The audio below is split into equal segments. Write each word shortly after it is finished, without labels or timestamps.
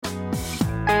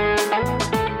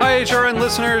HRN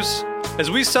listeners.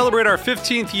 As we celebrate our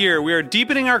 15th year, we are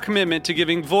deepening our commitment to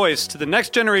giving voice to the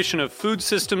next generation of food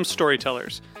systems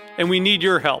storytellers, and we need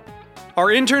your help. Our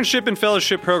internship and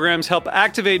fellowship programs help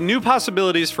activate new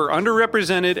possibilities for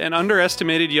underrepresented and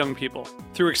underestimated young people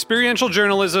through experiential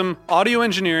journalism, audio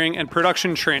engineering, and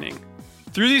production training.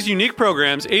 Through these unique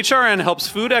programs, HRN helps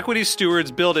food equity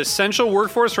stewards build essential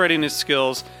workforce readiness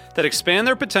skills that expand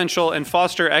their potential and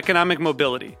foster economic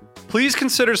mobility. Please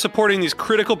consider supporting these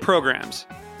critical programs.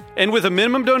 And with a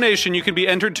minimum donation, you can be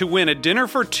entered to win a dinner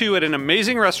for two at an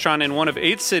amazing restaurant in one of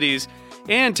 8 cities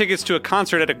and tickets to a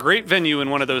concert at a great venue in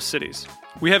one of those cities.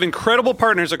 We have incredible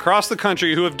partners across the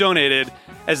country who have donated,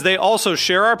 as they also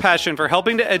share our passion for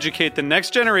helping to educate the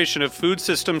next generation of food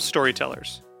systems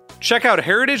storytellers. Check out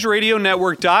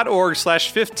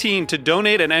heritageradionetwork.org/15 to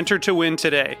donate and enter to win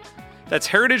today. That's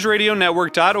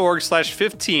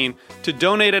heritageradionetwork.org/15 to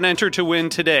donate and enter to win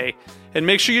today. And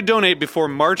make sure you donate before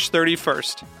March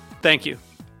 31st. Thank you.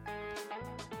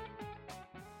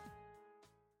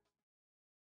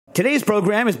 Today's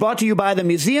program is brought to you by the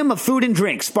Museum of Food and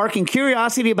Drink, sparking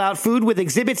curiosity about food with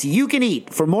exhibits you can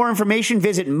eat. For more information,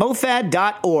 visit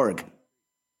mofad.org.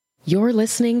 You're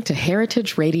listening to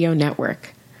Heritage Radio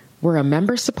Network. We're a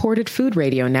member-supported food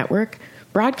radio network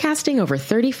broadcasting over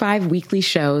 35 weekly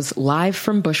shows live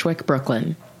from Bushwick,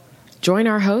 Brooklyn. Join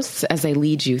our hosts as they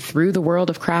lead you through the world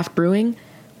of craft brewing,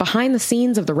 behind the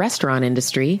scenes of the restaurant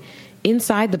industry,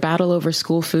 inside the battle over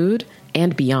school food,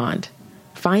 and beyond.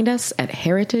 Find us at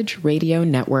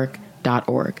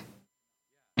heritageradionetwork.org.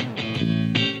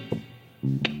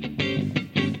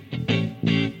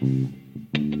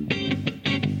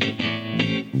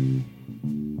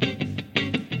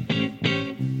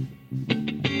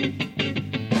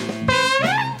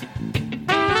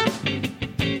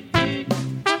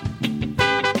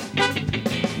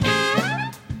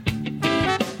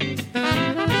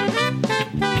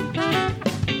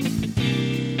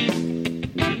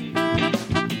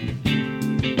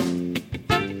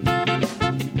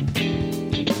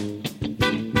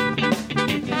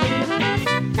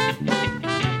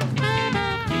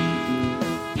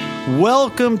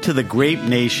 Welcome to the Grape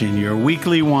Nation, your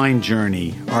weekly wine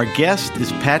journey. Our guest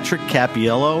is Patrick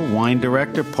Cappiello, wine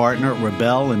director, partner at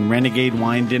Rebelle and Renegade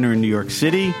Wine Dinner in New York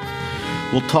City.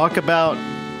 We'll talk about,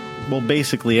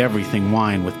 basically everything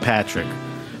wine with Patrick.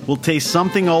 We'll taste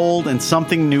something old and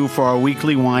something new for our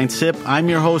weekly wine sip. I'm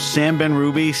your host, Sam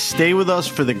Ben-Ruby. Stay with us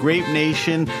for the Grape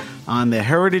Nation on the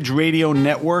Heritage Radio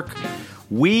Network.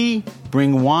 We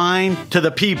bring wine to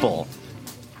the people.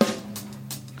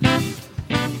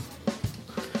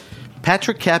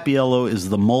 Patrick Cappiello is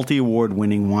the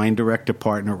multi-award-winning wine director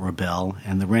partner at Rebelle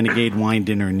and the Renegade Wine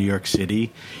Dinner in New York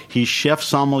City. He's chef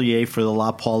sommelier for the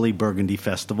La Paulie Burgundy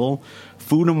Festival,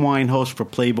 food and wine host for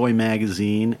Playboy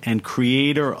magazine, and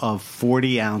creator of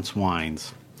 40-ounce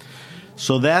wines.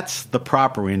 So that's the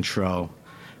proper intro.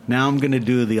 Now I'm going to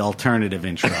do the alternative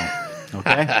intro.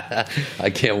 Okay?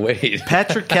 I can't wait.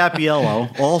 Patrick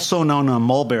Cappiello, also known on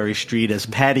Mulberry Street as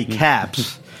Patty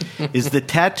Caps, is the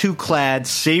tattoo-clad,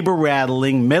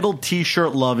 saber-rattling, metal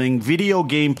T-shirt-loving, video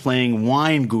game-playing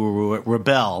wine guru at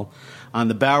Rebelle on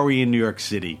the Bowery in New York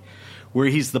City, where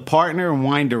he's the partner and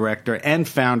wine director and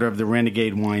founder of the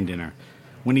Renegade Wine Dinner.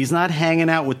 When he's not hanging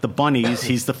out with the bunnies,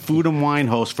 he's the food and wine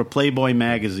host for Playboy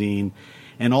magazine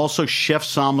and also chef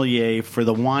sommelier for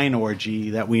the wine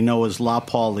orgy that we know as La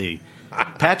Paulie.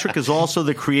 Patrick is also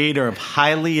the creator of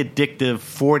highly addictive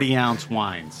 40-ounce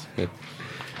wines.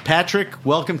 Patrick,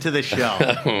 welcome to the show.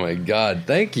 Oh, my God.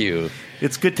 Thank you.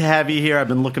 It's good to have you here. I've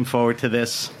been looking forward to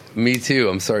this. Me too.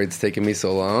 I'm sorry it's taken me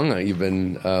so long. You've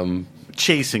been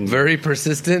chasing me. Very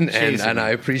persistent, and I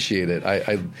appreciate it.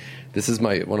 This is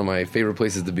one of my favorite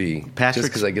places to be. Just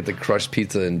because I get to crush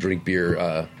pizza and drink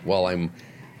beer while I'm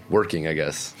working, I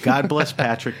guess. God bless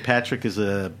Patrick. Patrick is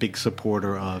a big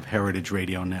supporter of Heritage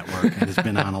Radio Network and has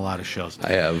been on a lot of shows.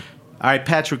 I have. All right,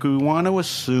 Patrick, we want to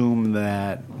assume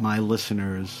that my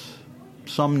listeners,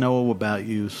 some know about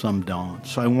you, some don't.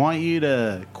 So I want you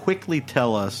to quickly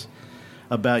tell us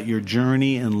about your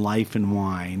journey in life and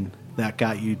wine that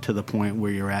got you to the point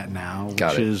where you're at now,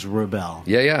 which is Rebelle.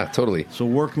 Yeah, totally. So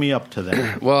work me up to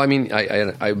that. Well, I mean,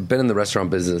 I've been in the restaurant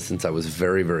business since I was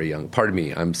very, very young. Pardon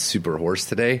me, I'm super hoarse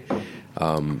today.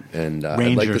 I'd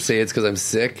like to say it's because I'm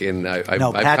sick, and I'm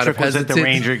Patrick kind of was at the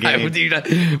Ranger game.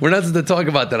 We're not supposed to talk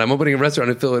about that. I'm opening a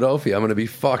restaurant in Philadelphia. I'm going to be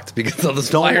fucked because all the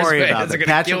Don't worry about it.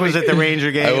 Patrick was at the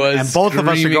Ranger game, and both of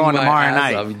us are going tomorrow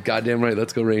night. I'm goddamn right.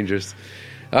 Let's go Rangers.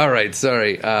 All right,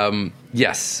 sorry.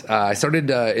 Yes, I started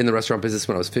in the restaurant business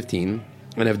when I was 15,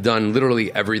 and have done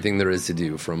literally everything there is to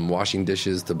do, from washing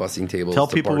dishes to bussing tables. Tell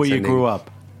to people where you grew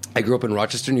up. I grew up in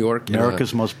Rochester, New York.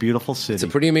 America's most beautiful city. It's a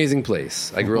pretty amazing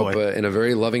place. I grew up in a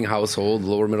very loving household,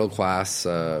 lower middle class,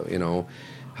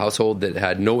 household that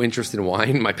had no interest in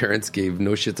wine. My parents gave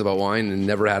no shits about wine and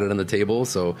never had it on the table,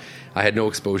 so I had no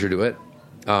exposure to it.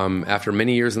 After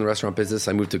many years in the restaurant business,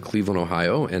 I moved to Cleveland,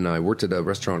 Ohio, and I worked at a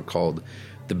restaurant called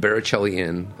the Baricelli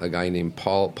Inn. A guy named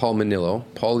Paulie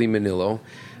Manillo,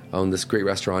 owned this great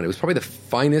restaurant. It was probably the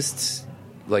finest,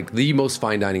 like the most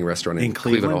fine dining restaurant in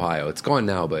Cleveland, Ohio. It's gone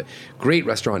now, but great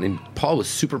restaurant. And Paul was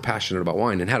super passionate about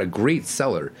wine and had a great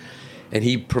cellar. And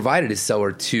he provided his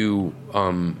cellar to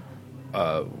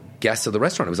guests of the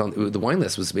restaurant. It was the wine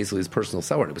list was basically his personal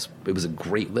cellar. It was a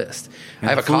great list. And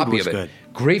I have a copy of it. Good.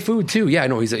 Great food too. Yeah, I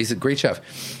know he's a great chef.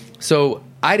 So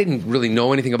I didn't really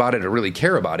know anything about it or really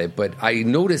care about it, but I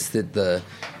noticed that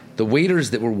the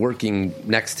waiters that were working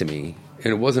next to me,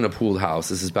 and it wasn't a pooled house.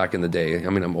 This is back in the day. I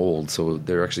mean, I'm old, so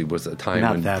there actually was a time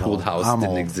when pooled house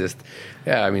didn't exist.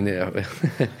 Yeah, I mean, yeah.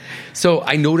 So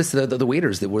I noticed that the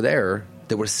waiters that were there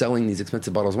that were selling these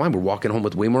expensive bottles of wine were walking home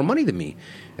with way more money than me.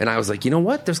 And I was like, you know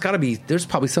what? There's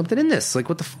probably something in this. Like,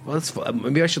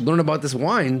 maybe I should learn about this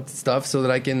wine stuff so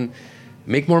that I can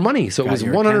make more money. So it was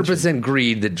 100%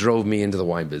 greed that drove me into the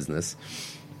wine business.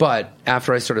 But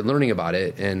after I started learning about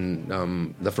it,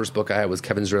 and the first book I had was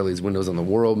Kevin Zraly's Windows on the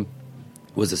World,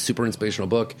 was a super inspirational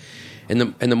book. And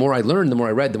the more I learned, the more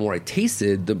I read, the more I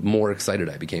tasted, the more excited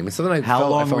I became. And so then How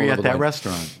long were you at that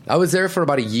restaurant? I was there for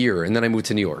about a year, and then I moved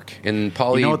to New York. And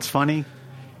Paulie, you know what's funny?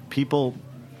 People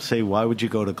say, why would you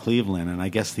go to Cleveland? And I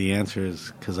guess the answer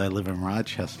is because I live in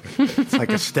Rochester. It's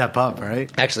like a step up,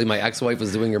 right? Actually, my ex-wife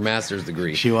was doing her master's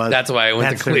degree. She was? That's why I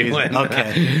went to Cleveland.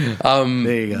 Okay.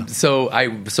 There you go. So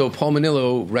Paul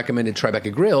Manillo recommended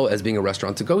Tribeca Grill as being a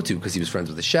restaurant to go to because he was friends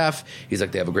with the chef. He's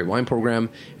like, they have a great wine program.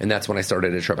 And that's when I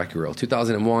started at Tribeca Grill.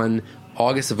 2001,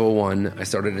 August of 2001, I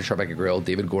started at Tribeca Grill.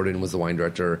 David Gordon was the wine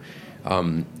director.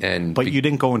 But you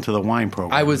didn't go into the wine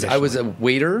program. I was a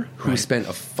waiter who spent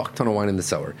a fuck ton of wine in the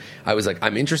cellar. I was like,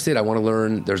 I'm interested. I want to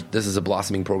learn. This is a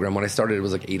blossoming program. When I started, it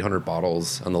was like 800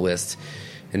 bottles on the list.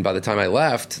 And by the time I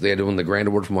left, they had won the Grand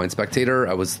Award from Wine Spectator.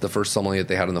 I was the first sommelier that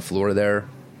they had on the floor there,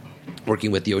 working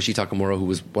with Yoshi Takamura, who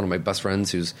was one of my best friends,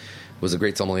 who was a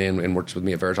great sommelier and worked with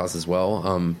me at Veritas as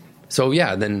well. So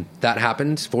yeah, then that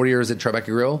happened. 4 years at Tribeca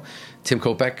Grill. Tim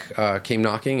Kopech came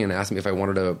knocking and asked me if I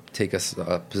wanted to take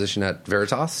a position at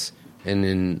Veritas. And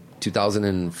in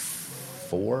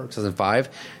 2005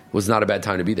 was not a bad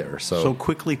time to be there. So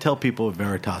quickly tell people what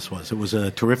Veritas was. It was a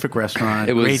terrific restaurant.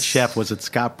 Great chef. Was it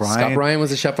Scott Bryan? Scott Bryan was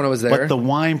the chef when I was there. But the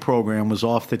wine program was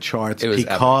off the charts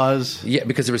because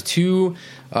there was two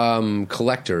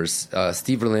collectors,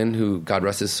 Steve Verlin, who God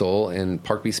rest his soul, and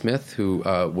Park B. Smith, who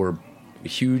were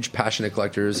huge, passionate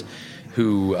collectors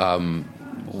who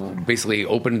basically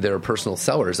opened their personal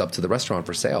cellars up to the restaurant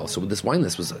for sale. So this wine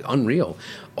list was unreal.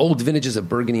 Old vintages of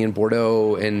Burgundy and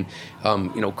Bordeaux and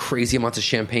crazy amounts of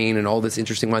champagne and all this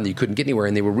interesting wine that you couldn't get anywhere.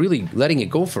 And they were really letting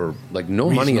it go for like no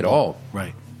money at all.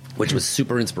 Right. Which was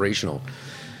super inspirational.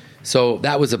 So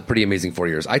that was a pretty amazing 4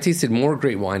 years. I tasted more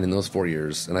great wine in those 4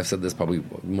 years, and I've said this probably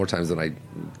more times than I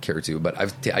care to, but I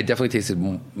definitely tasted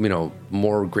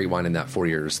more great wine in that 4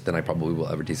 years than I probably will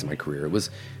ever taste in my career. It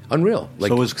was unreal. Like,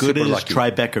 so as good as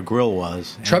Tribeca Grill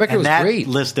was, Tribeca was that great.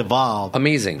 List evolved.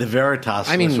 Amazing. The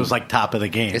Veritas list was like top of the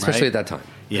game, especially right? at that time.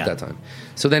 Yeah. At that time.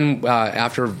 So then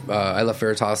after I left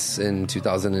Veritas in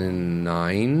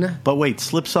 2009. But wait,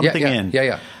 slip something in.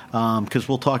 Yeah. Because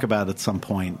we'll talk about it at some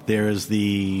point. There's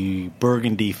the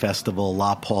Burgundy Festival,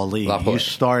 La Paulée. You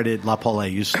started La Paulée.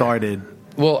 You started.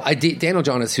 Well, Daniel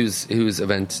Jonas, whose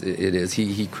event it is,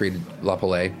 he created La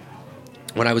Paulée.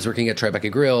 When I was working at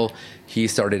Tribeca Grill, he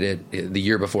started it the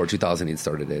year before 2000. He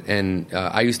started it, and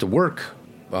I used to work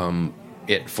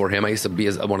it for him. I used to be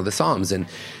one of the somms, and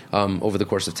over the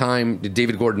course of time,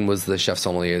 David Gordon was the chef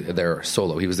sommelier there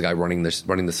solo. He was the guy running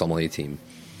the sommelier team.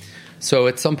 So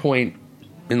at some point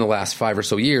in the last 5 or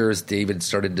so years, David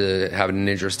started to have an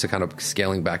interest to kind of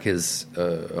scaling back his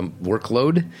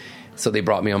workload. So they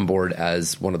brought me on board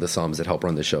as one of the somms that help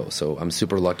run the show. So I'm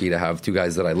super lucky to have two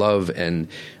guys that I love and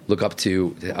look up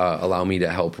to allow me to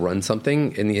help run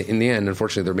something. In the end,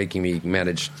 unfortunately, they're making me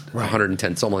manage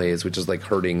 110 sommeliers, which is like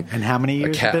hurting. And how many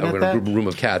years have you been at that? A room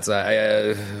of cats.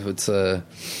 It's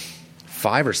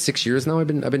 5 or 6 years now. I've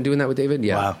been doing that with David.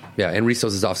 Yeah, wow. Yeah, and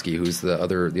Risto Zazovsky, who's the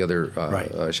other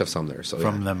chef somm there. So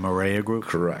from the Maria Group,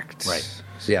 correct. Right.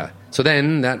 So, yeah. So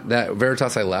then that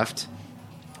Veritas I left.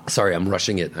 Sorry, I'm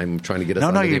rushing it. I'm trying to get us. No,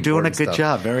 onto the you're doing a important good stuff.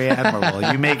 job. Very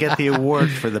admirable. You may get the award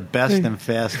for the best and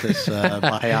fastest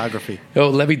biography. Oh,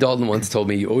 Levy Dalton once told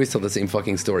me, you always tell the same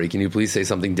fucking story. Can you please say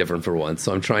something different for once?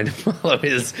 So I'm trying to follow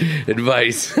his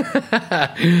advice. Then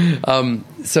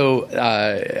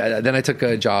I took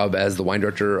a job as the wine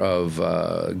director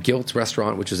of Gilt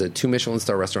Restaurant, which is a 2 Michelin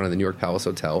star restaurant in the New York Palace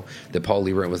Hotel that Paul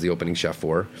Lieberent was the opening chef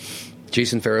for.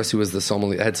 Jason Ferris, who was the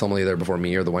head sommelier there before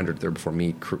me, or the wine director there before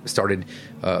me, started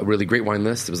a really great wine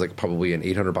list. It was like probably an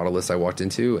 800 bottle list I walked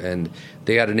into, and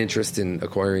they had an interest in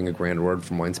acquiring a Grand Award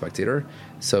from Wine Spectator.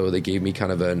 So they gave me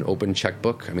kind of an open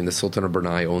checkbook. I mean, the Sultan of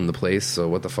Brunei owned the place, so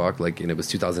what the fuck? Like, and it was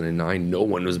 2009. No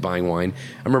one was buying wine.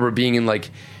 I remember being in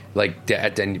like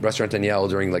at Restaurant Danielle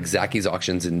during like Zacky's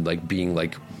auctions and like being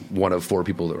like one of 4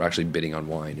 people that were actually bidding on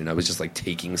wine, and I was just like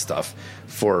taking stuff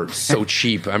for so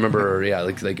cheap. I remember,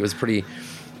 like it was pretty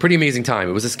amazing time.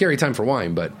 It was a scary time for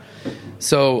wine, but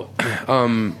so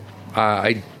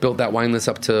I built that wine list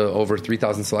up to over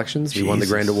 3,000 selections. We won the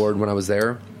Grand Award when I was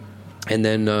there, and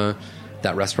then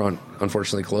that restaurant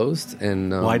unfortunately closed.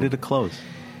 And why did it close?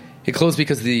 It closed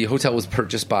because the hotel was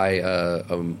purchased by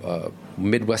a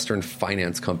Midwestern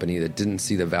finance company that didn't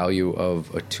see the value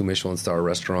of a 2 Michelin star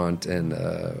restaurant and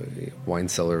a wine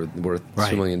cellar worth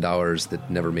 $2 million that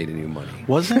never made any money.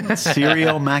 Wasn't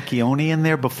Cirio Macchione in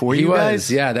there before you guys?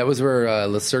 Yeah, that was where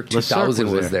Le Cirque 2000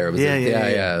 was there. It was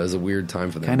it was a weird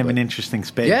time for them. Kind of an interesting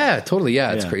space. Yeah, totally.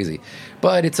 Yeah, it's crazy.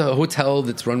 But it's a hotel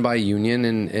that's run by a union,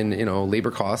 and you know,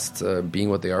 labor costs being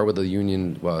what they are with the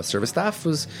union service staff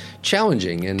was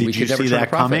challenging, and we could never turn a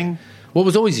profit. Coming? Well, it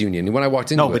was always union when I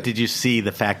walked into it. No, but did you see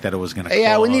the fact that it was going to close?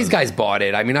 Yeah, when these guys bought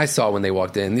it, I mean, I saw when they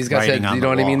walked in. These guys said, you know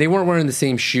what I mean? They weren't wearing the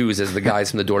same shoes as the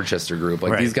guys from the Dorchester group.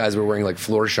 Like, these guys were wearing, like,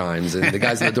 Florsheims, and the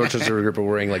guys in the Dorchester group were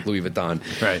wearing, like, Louis Vuitton.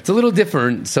 Right. It's a little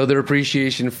different, so their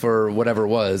appreciation for whatever it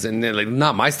was, and like,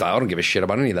 not my style. I don't give a shit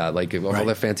about any of that. Like, all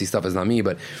that fancy stuff is not me,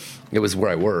 but it was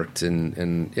where I worked,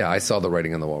 and yeah, I saw the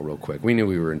writing on the wall real quick. We knew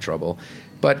we were in trouble.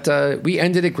 But we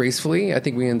ended it gracefully. I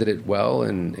think we ended it well,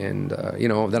 and you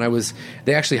know, then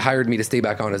they actually hired me to stay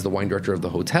back on as the wine director of the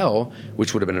hotel,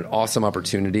 which would have been an awesome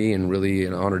opportunity and really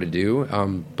an honor to do.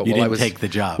 But you didn't take the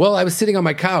job. Well, I was sitting on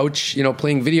my couch, you know,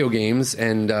 playing video games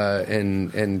and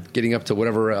getting up to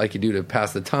whatever I could do to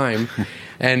pass the time,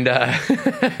 and a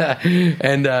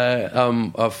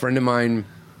friend of mine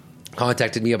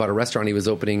contacted me about a restaurant he was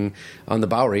opening on the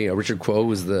Bowery. Richard Quo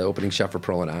was the opening chef for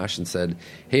Pearl and Ash, and said,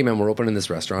 "Hey man, we're opening this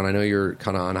restaurant. I know you're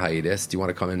kind of on hiatus. Do you want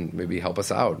to come and maybe help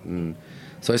us out?" And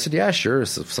so I said, "Yeah, sure.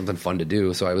 It's something fun to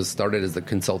do." So I was started as the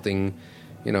consulting,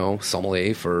 you know,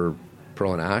 sommelier for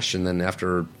Pearl and Ash, and then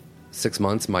after 6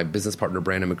 months, my business partner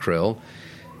Brandon McCrill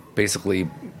basically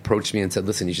approached me and said,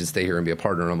 "Listen, you should stay here and be a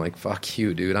partner." And I'm like, "Fuck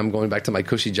you, dude. I'm going back to my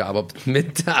cushy job up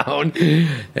Midtown."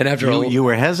 And after you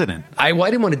were hesitant. I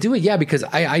didn't want to do it, yeah, because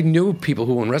I knew people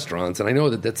who own restaurants, and I know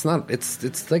that's not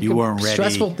it's like a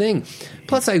stressful thing.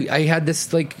 Plus, I had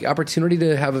this like opportunity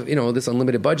to have, you know, this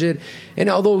unlimited budget, and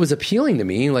although it was appealing to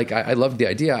me, like I loved the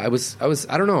idea, I was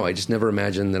I don't know, I just never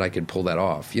imagined that I could pull that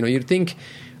off. You know, you'd think,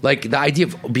 like, the idea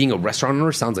of being a restaurant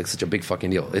owner sounds like such a big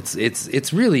fucking deal.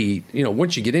 It's really, you know,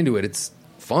 once you get into it, it's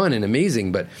fun and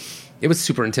amazing, but it was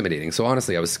super intimidating. So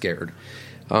honestly, I was scared.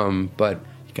 But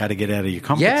you got to get out of your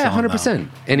comfort zone. Yeah, 100%.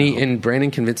 And Brandon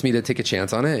convinced me to take a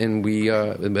chance on it, and we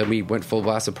went full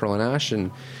blast of Pearl and Ash, and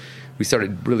we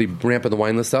started really ramping the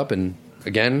wine list up. And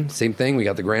again, same thing. We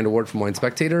got the Grand Award from Wine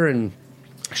Spectator, and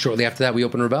shortly after that, we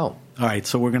opened Rebelle. All right,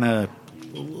 so a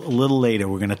little later,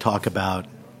 we're gonna talk about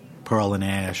Pearl and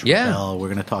Ash, Rebelle. We're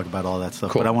going to talk about all that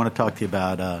stuff. Cool. But I want to talk to you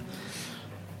about a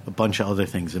bunch of other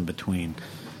things in between.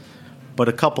 But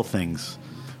a couple things.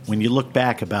 When you look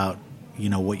back about, you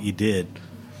know, what you did,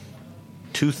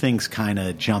 2 things kind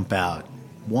of jump out.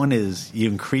 One is you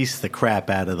increased the crap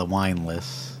out of the wine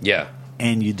list. Yeah.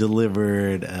 And you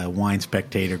delivered a Wine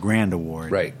Spectator Grand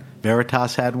Award. Right.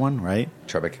 Veritas had one, right?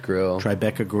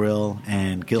 Tribeca Grill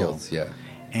and Gills. Yeah.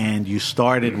 And you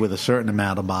started with a certain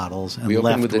amount of bottles and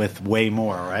left with way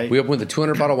more, right? We opened with a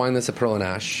 200-bottle wine list at Pearl and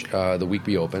Ash the week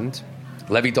we opened.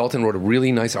 Levy Dalton wrote a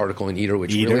really nice article in Eater,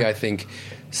 which really, I think,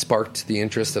 sparked the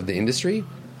interest of the industry.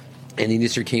 And the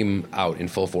industry came out in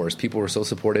full force. People were so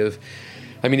supportive.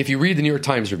 I mean, if you read the New York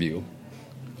Times review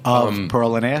of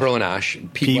Pearl and Ash.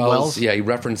 Pete Wells, yeah, he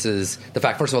references the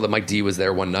fact, first of all, that Mike D was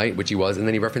there one night, which he was, and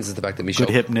then he references the fact that Michel...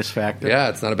 Good hypness factor. Yeah,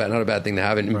 it's not a bad thing to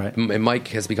have. And, and Mike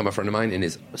has become a friend of mine and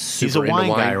is super into wine. He's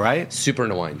a wine guy, right? Super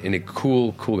into wine. And a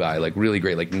cool guy, like really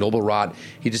great. Like Noble Rot,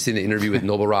 he just did an interview with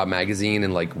Noble Rot magazine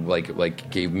and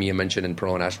like gave me a mention in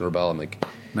Pearl and Ash and Rebelle. I'm like,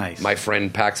 Nice. My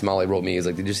friend Pax Molly wrote me. He's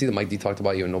like, "Did you see the Mike D talked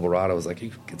about you in Noble Rod?" I was like,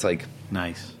 "It's like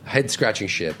nice, head scratching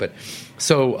shit." But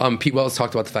so Pete Wells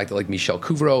talked about the fact that like Michel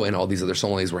Couvreau and all these other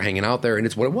sommeliers were hanging out there, and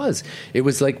it's what it was. It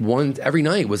was like every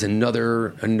night was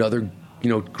another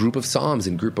group of somms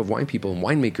and group of wine people and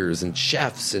winemakers and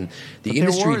chefs, and the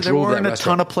industry drove that restaurant. There weren't a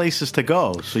ton of places to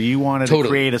go, so you wanted to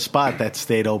create a spot that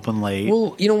stayed open late.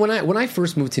 Well, when I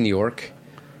first moved to New York,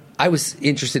 I was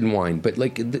interested in wine, but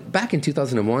like back in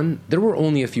 2001, there were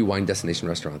only a few wine destination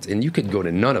restaurants, and you could go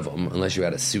to none of them unless you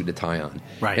had a suit and a tie on.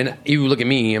 Right. And you look at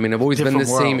me. I mean, I've always been the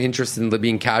world. same interest in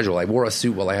being casual. I wore a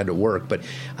suit while I had to work, but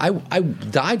I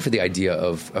died for the idea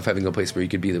of having a place where you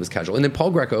could be that was casual. And then Paul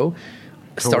Greco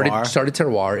started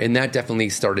Terroir, and that definitely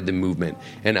started the movement.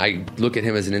 And I look at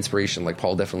him as an inspiration. Like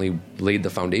Paul definitely laid the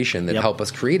foundation that helped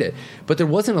us create it. But there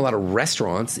wasn't a lot of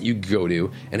restaurants that you could go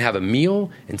to and have a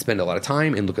meal and spend a lot of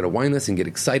time and look at a wine list and get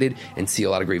excited and see a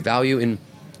lot of great value. And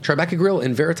Tribeca Grill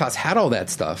and Veritas had all that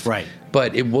stuff, right?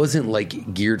 But it wasn't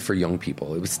like geared for young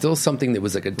people. It was still something that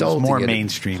was like adult, it was more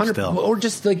mainstream still, or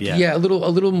just like a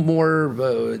little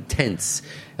more tense.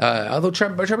 Although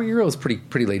Tribeca Grill is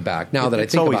pretty laid back now that I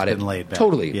think about it. Laid back.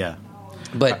 Totally, yeah.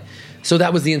 But so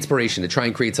that was the inspiration to try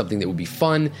and create something that would be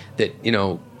fun, that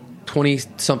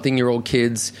 20-something-year-old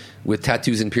kids with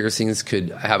tattoos and piercings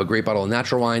could have a great bottle of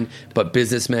natural wine, but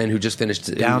businessmen who just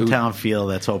finished downtown feel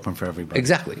that's open for everybody.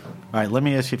 Exactly. All right, let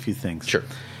me ask you a few things. Sure.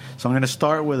 So I'm going to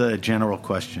start with a general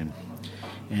question,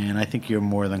 and I think you're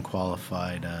more than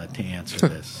qualified to answer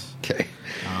this. Okay.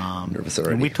 Nervous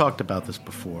already. And we talked about this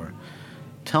before.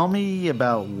 Tell me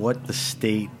about what is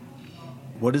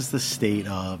the state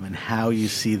of and how you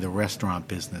see the restaurant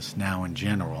business now in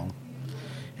general,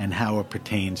 and how it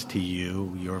pertains to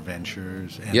you, your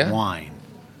ventures, and wine.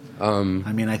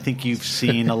 I mean, I think you've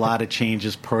seen a lot of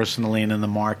changes personally and in the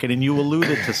market, and you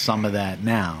alluded to some of that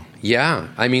now. Yeah.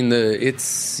 I mean, I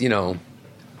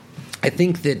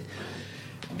think that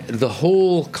the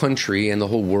whole country and the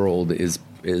whole world is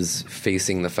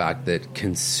facing the fact that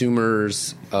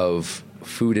consumers of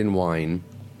food and wine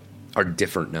are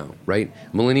different now, right?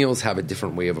 Millennials have a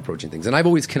different way of approaching things. And I've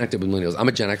always connected with millennials. I'm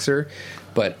a Gen Xer,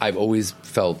 but I've always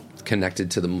felt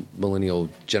connected to the millennial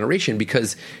generation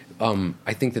because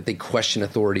I think that they question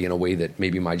authority in a way that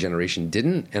maybe my generation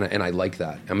didn't, and I like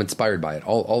that. I'm inspired by it.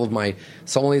 All of my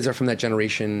sommeliers are from that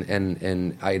generation,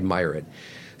 and I admire it.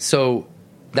 So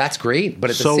that's great, but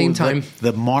at the same time,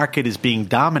 the market is being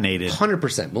dominated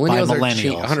 100%. Millennials by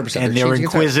millennials, 100%, and they're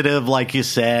inquisitive, like you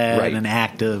said, right, and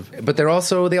active. But they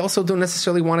also don't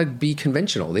necessarily want to be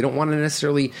conventional. They don't want to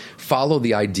necessarily follow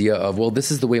the idea of, well, this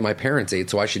is the way my parents ate,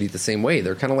 so I should eat the same way.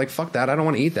 They're kind of like, fuck that. I don't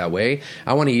want to eat that way.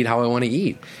 I want to eat how I want to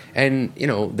eat. And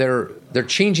they're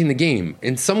changing the game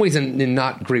in some ways, in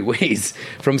not great ways,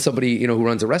 from somebody who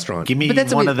runs a restaurant. Give me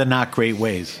one of the not great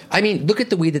ways. I mean, look at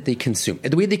the way that they consume.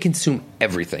 The way they consume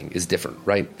everything is different,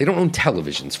 right? They don't own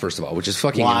televisions, first of all, which is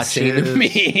fucking insane to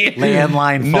me.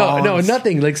 Landline phones. No,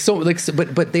 nothing.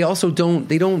 But they also don't.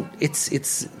 They don't.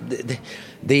 It's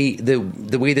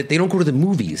the way that they don't go to the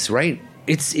movies, right?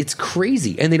 It's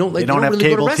crazy, and they don't really go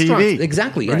to restaurants. TV.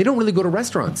 Exactly, right. And they don't really go to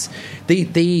restaurants.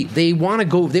 They want to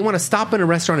go. They want to stop in a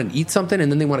restaurant and eat something,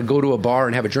 and then they want to go to a bar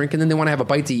and have a drink, and then they want to have a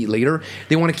bite to eat later.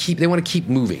 They want to keep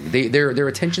moving. Their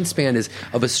attention span is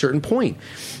of a certain point,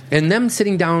 and them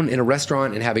sitting down in a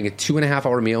restaurant and having a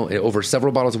 2.5-hour meal over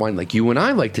several bottles of wine, like you and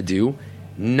I like to do,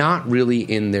 not really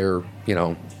in their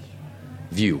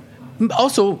view.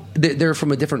 Also, they're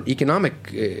from a different economic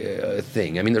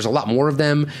thing. I mean, there's a lot more of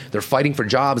them. They're fighting for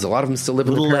jobs. A lot of them still live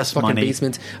in their parents' fucking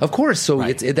basements. Of course, so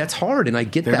right. That's hard, and I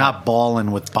get that. They're not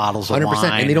balling with bottles of 100%,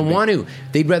 wine. and they don't want to.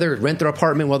 They'd rather rent their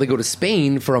apartment while they go to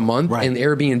Spain for a month and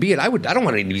Airbnb it. I don't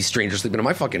want any to be strangers sleeping in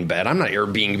my fucking bed. I'm not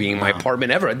Airbnb my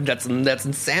apartment ever. That's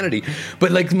insanity.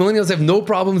 But like millennials have no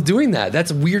problems doing that.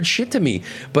 That's weird shit to me.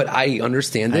 But I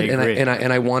understand it,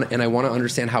 and I want to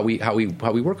understand how we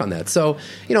work on that. So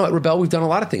at Rebelle, we've done a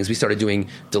lot of things. We started doing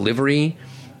delivery.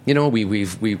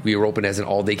 We were open as an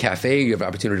all-day cafe. You have an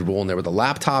opportunity to roll in there with a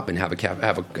laptop and have a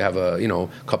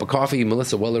cup of coffee.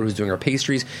 Melissa Weller, who's doing our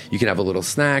pastries, you can have a little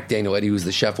snack. Daniel Eddy, who's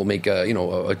the chef, will make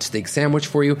a steak sandwich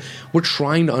for you. We're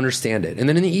trying to understand it. And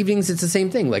then in the evenings, it's the same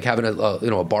thing, like having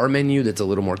a bar menu that's a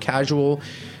little more casual.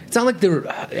 It's not like they're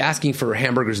asking for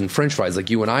hamburgers and French fries like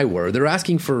you and I were. They're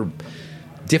asking for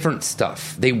different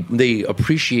stuff. They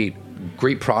appreciate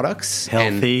great products.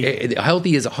 Healthy. And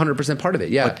healthy is 100% part of it.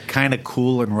 Yeah. But kind of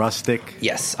cool and rustic.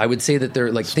 Yes, I would say that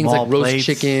they're like things Small like roast plates.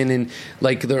 chicken and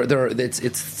like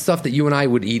it's stuff that you and I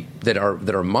would eat that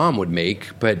our mom would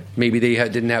make, but maybe they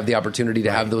didn't have the opportunity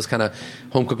to have those kind of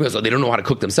home cooked meals. Or they don't know how to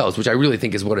cook themselves, which I really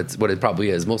think is what it probably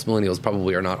is. Most millennials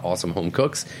probably are not awesome home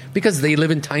cooks because they live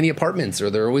in tiny apartments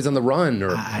or they're always on the run.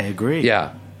 Or I agree.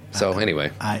 Yeah. So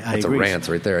anyway, that's agree. a rant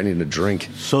right there. I need a drink.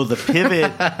 So the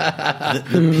pivot,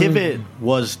 the pivot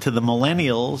was to the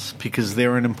millennials because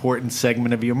they're an important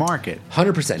segment of your market.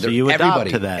 100%. So you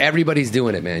adopt to that. Everybody's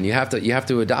doing it, man. You have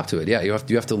to adopt to it. Yeah, you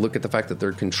have to look at the fact that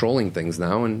they're controlling things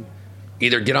now and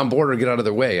either get on board or get out of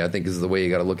their way. I think is the way you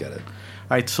got to look at it.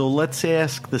 All right, so let's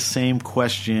ask the same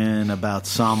question about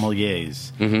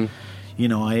sommeliers.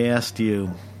 Mm-hmm. I asked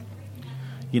you.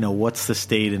 What's the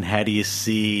state and how do you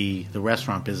see the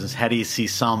restaurant business? How do you see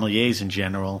sommeliers in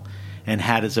general? And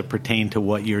how does it pertain to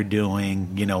what you're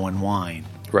doing, in wine?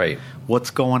 Right.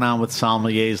 What's going on with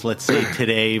sommeliers, let's say,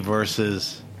 today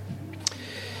versus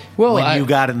when you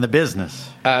got in the business?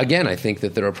 Again, I think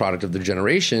that they're a product of their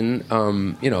generation.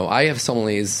 I have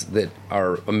sommeliers that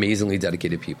are amazingly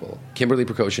dedicated people. Kimberly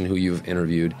Precaution, who you've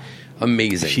interviewed,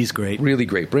 amazing. She's great. Really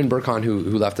great. Bryn Burkhan,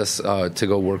 who left us to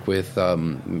go work with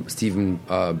Stephen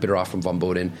Bitteroff from Von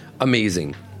Boden,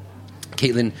 amazing.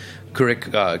 Caitlin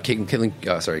Kurik,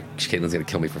 Caitlin's going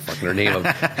to kill me for fucking her name up.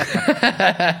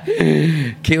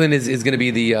 Caitlin is going to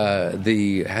be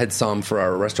the head som for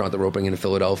our restaurant that we're opening in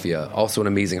Philadelphia. Also an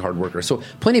amazing hard worker. So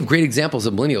plenty of great examples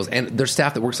of millennials, and their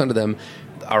staff that works under them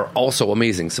are also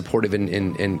amazing, supportive,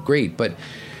 and great. But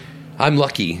I'm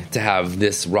lucky to have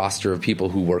this roster of people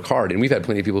who work hard, and we've had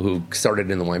plenty of people who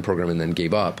started in the wine program and then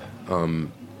gave up,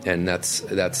 and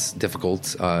that's difficult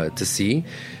to see,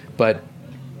 but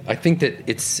I think that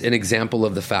it's an example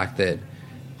of the fact that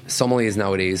sommeliers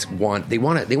nowadays want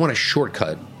a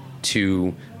shortcut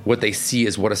to what they see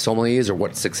as what a sommelier is or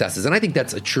what success is, and I think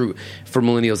that's true for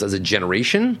millennials as a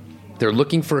generation. They're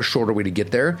looking for a shorter way to get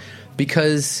there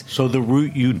because. So the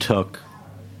route you took,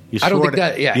 you sort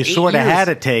of had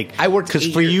to take. I worked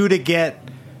because for you to get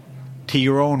to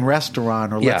your own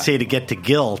restaurant, or let's say to get to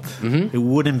Guilt, it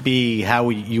wouldn't be how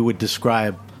you would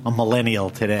describe a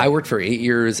millennial today. I worked for 8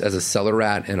 years as a cellar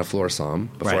rat and a floor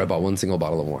somm before I bought one single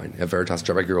bottle of wine at Veritas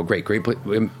Drawback Bureau.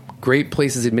 Great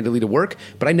places, admittedly, to work,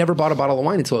 but I never bought a bottle of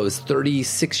wine until I was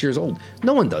 36 years old.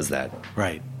 No one does that.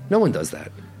 Right. No one does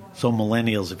that. So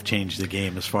millennials have changed the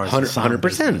game as far as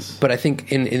 100%. But I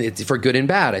think it's for good and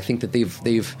bad. I think that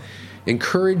they've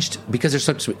encouraged, because there's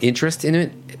such interest in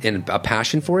it and a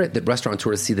passion for it, that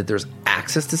restaurateurs see that there's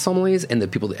access to sommeliers and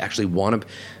that people that actually want to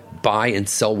buy and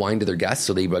sell wine to their guests.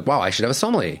 So they'd be like, wow, I should have a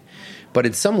sommelier. But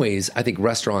in some ways, I think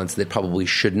restaurants that probably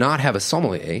should not have a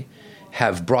sommelier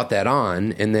have brought that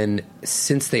on, and then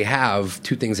since they have,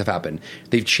 two things have happened.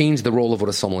 They've changed the role of what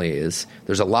a sommelier is.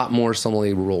 There's a lot more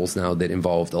sommelier roles now that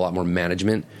involve a lot more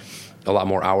management, a lot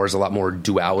more hours, a lot more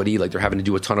duality. Like they're having to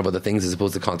do a ton of other things as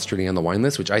opposed to concentrating on the wine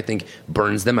list, which I think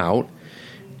burns them out.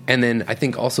 And then I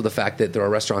think also the fact that there are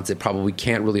restaurants that probably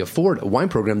can't really afford a wine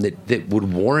program that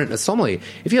would warrant a sommelier.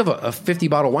 If you have a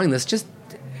 50-bottle wine list, just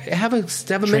have a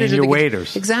manager. Train your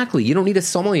waiters. Exactly. You don't need a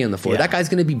sommelier on the floor. Yeah. That guy's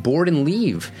going to be bored and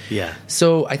leave. Yeah.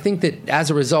 So I think that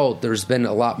as a result, there's been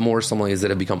a lot more sommeliers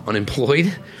that have become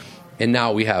unemployed. And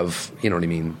now we have, you know what I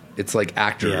mean? It's like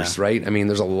actors, right? I mean,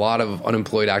 there's a lot of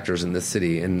unemployed actors in this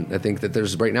city. And I think that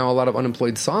there's right now a lot of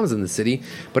unemployed somms in the city.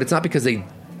 But it's not because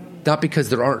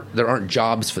there aren't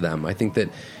jobs for them. I think that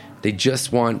they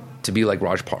just want to be like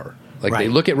Raj Parr. Like they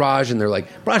look at Raj and they're like,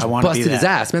 Raj busted his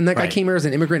ass. Man, that guy came here as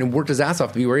an immigrant and worked his ass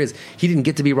off to be where he is. He didn't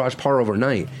get to be Raj Parr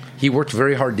overnight. He worked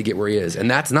very hard to get where he is. And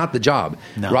that's not the job.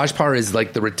 No. Raj Parr is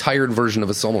like the retired version of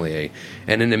a sommelier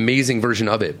and an amazing version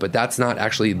of it. But that's not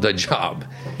actually the job.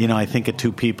 You know, I think of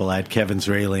two people. I had Kevin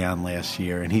Zraly on last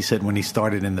year. And he said when he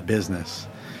started in the business,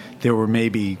 there were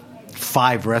maybe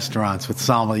 5 restaurants with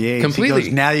sommeliers. Completely. He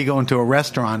goes, now you go into a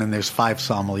restaurant and there's 5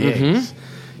 sommeliers. Mm-hmm.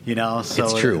 You know,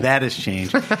 so that has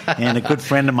changed. And a good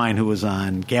friend of mine who was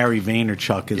on, Gary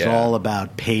Vaynerchuk, is all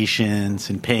about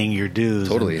patience and paying your dues.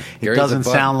 Totally. And it doesn't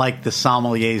sound like the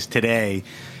sommeliers today,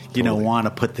 you know, want to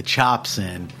put the chops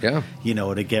in, you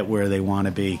know, to get where they want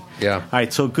to be. Yeah. All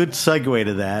right, so a good segue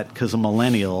to that, because of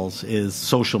millennials, is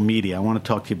social media. I want to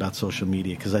talk to you about social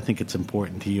media, because I think it's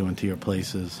important to you and to your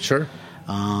places. Sure.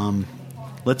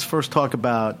 Let's first talk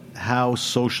about how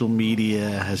social media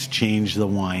has changed the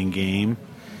wine game.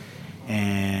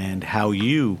 And how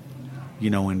you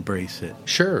embrace it.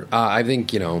 Sure. I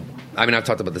think, I've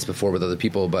talked about this before with other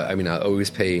people, but I always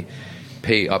pay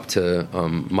pay up to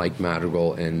Mike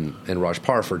Madrigal and Raj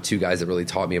Parr for two guys that really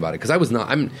taught me about it. Because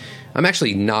I'm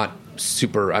actually not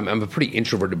super. I'm a pretty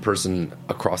introverted person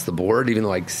across the board, even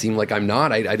though I seem like I'm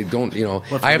not. I don't,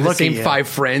 I have the same 5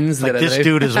 friends. Like this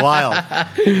dude is wild.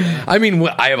 I mean,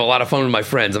 I have a lot of fun with my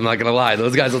friends. I'm not going to lie.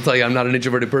 Those guys will tell you I'm not an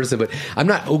introverted person, but I'm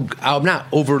not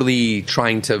overly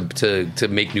trying to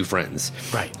make new friends.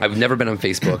 Right. I've never been on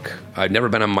Facebook. I've never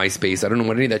been on MySpace. I don't know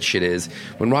what any of that shit is.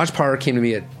 When Raj Parr came to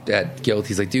me at Guild,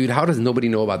 he's like, dude, how does nobody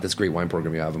know about this great wine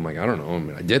program you have? I'm like, I don't know. I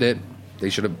mean, I did it. They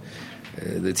should have.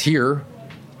 It's here.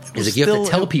 Is it you have to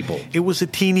tell people? It was a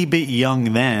teeny bit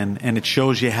young then, and it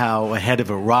shows you how ahead of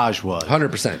it Raj was.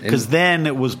 100%. Because then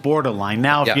it was borderline.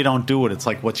 Now, if you don't do it, it's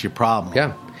like, what's your problem?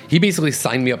 Yeah. He basically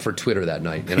signed me up for Twitter that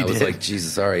night, and I was like,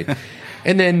 Jesus, all right.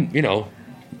 And then,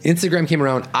 Instagram came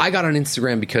around. I got on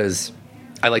Instagram because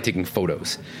I like taking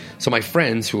photos. So my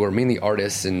friends, who are mainly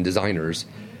artists and designers,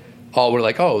 all were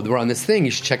like, oh, we're on this thing.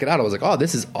 You should check it out. I was like, oh,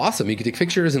 this is awesome. You can take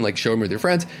pictures and show them with your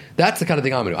friends. That's the kind of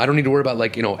thing I'm going to do. I don't need to worry about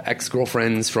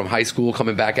ex-girlfriends from high school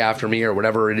coming back after me or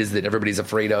whatever it is that everybody's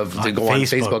afraid of to go on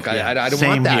Facebook. Yeah. I don't Same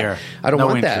want that. here. I don't no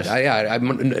want interest.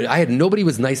 that. I had nobody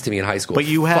was nice to me in high school. But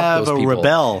you have a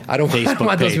Rebelle those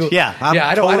Facebook page. people. Yeah,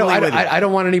 I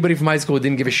don't want anybody from high school who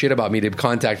didn't give a shit about me to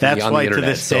contact me on the internet. To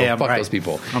this day, so fuck those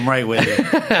people. I'm right with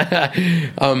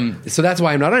you. So that's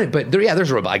why I'm not on it. But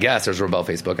there's Rebelle. I guess there's Rebelle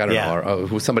Facebook. I don't know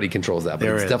who somebody controls that, but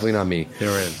it's definitely not me.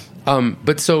 There is.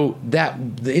 But so the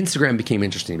Instagram became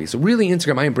interesting to me. So really,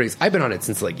 Instagram, I've been on it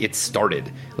since it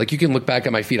started. You can look back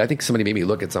at my feed. I think somebody made me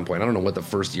look at some point. I don't know what the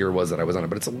first year was that I was on it,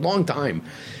 but it's a long time.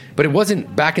 But it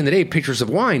wasn't back in the day pictures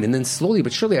of wine, and then slowly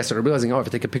but surely I started realizing, if I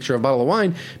take a picture of a bottle of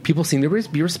wine, people seem to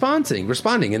be responding,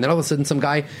 and then all of a sudden some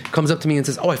guy comes up to me and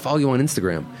says, "Oh, I follow you on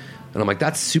Instagram." And I'm like,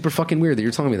 that's super fucking weird that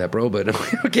you're telling me that, bro. But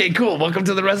okay, cool. Welcome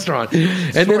to the restaurant.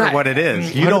 And then what it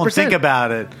is. You 100%. Don't think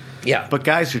about it. Yeah. But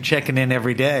guys are checking in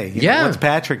every day. What's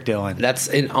Patrick doing? That's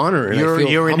an honor. And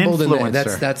you're an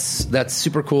influencer. That's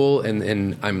super cool.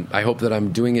 And I hope that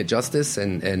I'm doing it justice.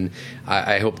 And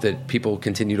I hope that people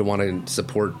continue to want to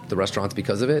support the restaurants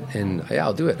because of it. And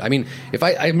I'll do it. I mean,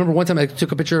 I remember one time I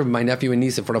took a picture of my nephew and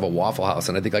niece in front of a Waffle House.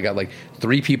 And I think I got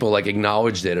 3 people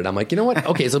acknowledged it. And I'm like, you know what?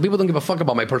 Okay, so people don't give a fuck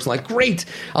about my personal life. Great.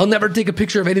 I'll never take a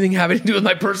picture of anything having to do with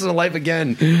my personal life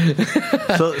again.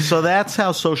 So that's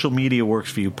how social media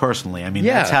works for you personally. I mean,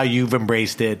 that's how you've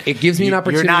embraced it. It gives me an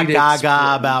opportunity. You're not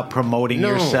gaga about promoting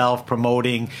yourself,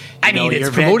 promoting. It's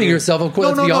promoting yourself. Of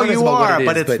course, let's be honest about what it is.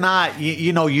 But it's not.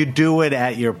 You do it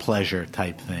at your pleasure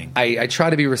type thing. I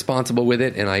try to be responsible with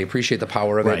it, and I appreciate the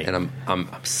power of it, and I'm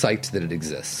psyched that it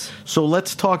exists. So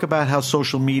let's talk about how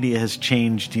social media has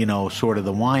changed, sort of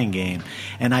the wine game.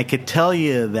 And I could tell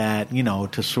you that,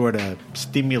 to sort of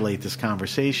stimulate this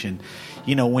conversation,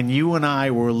 when you and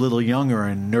I were a little younger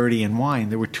and nerdy in wine,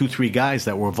 there were 2-3 guys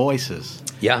that were voices.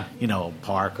 Yeah.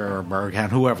 Parker, Berghound,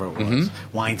 whoever it was,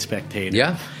 Wine Spectator.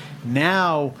 Yeah.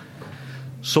 Now,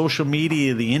 social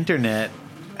media, the internet,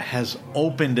 has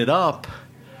opened it up,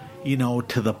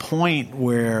 to the point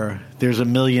where there's a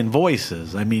million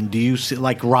voices. I mean, do you see,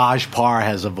 Raj Parr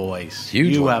has a voice.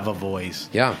 Huge you one. have a voice.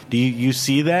 Yeah. Do you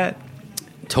see that?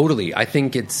 Totally. I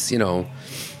think it's,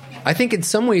 I think in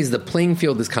some ways the playing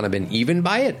field has kind of been evened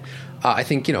by it. I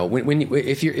think,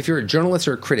 if you're a journalist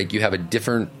or a critic, you have a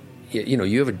different,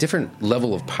 you have a different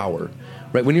level of power,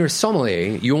 right? When you're a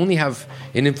sommelier, you only have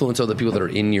an influence on the people that are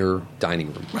in your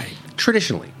dining room. Right.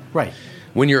 Traditionally. Right.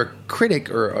 When you're a critic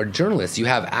or a journalist, you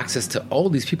have access to all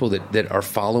these people that are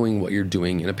following what you're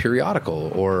doing in a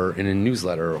periodical or in a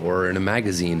newsletter or in a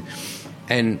magazine.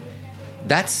 And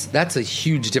that's a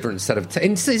huge different set of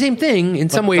and it's the same thing in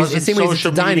some ways. In the same ways, it's the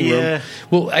dining room.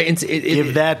 Well,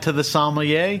 give that to the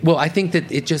sommelier. Well, I think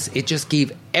that it just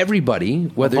gave everybody,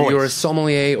 whether you're a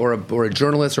sommelier or a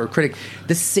journalist or a critic,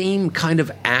 the same kind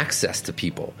of access to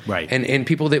people, right? And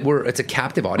people that it's a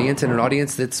captive audience and an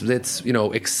audience that's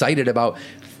excited about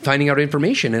finding out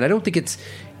information. And I don't think it's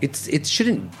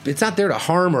not there to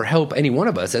harm or help any one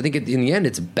of us. I think in the end,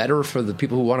 it's better for the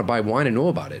people who want to buy wine and know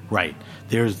about it. Right.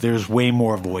 There's way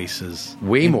more voices.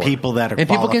 Way more. People that are and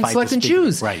people can select and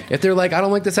choose. Right. If they're like, I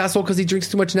don't like this asshole because he drinks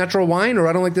too much natural wine, or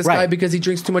I don't like this guy because he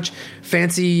drinks too much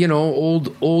fancy,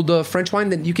 old French wine,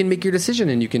 then you can make your decision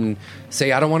and you can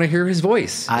say, I don't want to hear his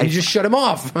voice. And you just shut him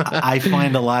off. I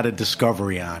find a lot of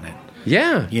discovery on it.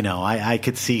 Yeah. I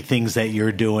could see things that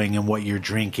you're doing and what you're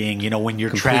drinking. When you're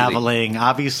Completely. traveling,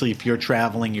 obviously if you're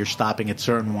traveling, you're stopping at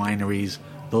certain wineries.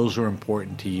 Those are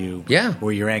important to you. Yeah.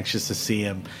 Or you're anxious to see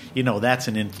them. That's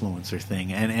an influencer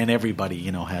thing. And everybody,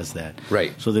 has that.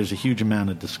 Right. So there's a huge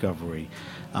amount of discovery.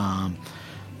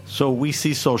 So we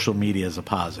see social media as a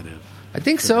positive. I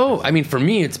think so. I mean, for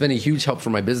me, it's been a huge help for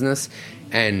my business,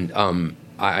 and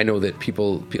I know that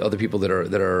other people that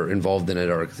are involved in it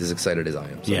are as excited as I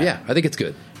am. So yeah, I think it's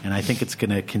good. And I think it's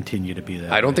going to continue to be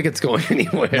that. I don't think it's going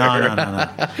anywhere. No.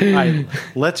 All right,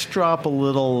 let's drop a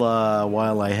little,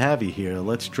 while I have you here,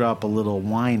 let's drop a little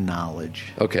wine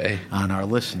knowledge on our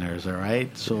listeners, all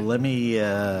right? So let me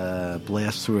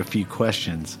blast through a few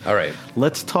questions. All right.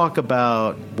 Let's talk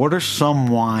about what are some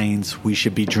wines we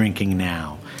should be drinking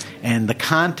now? And the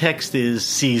context is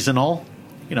seasonal.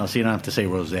 So you don't have to say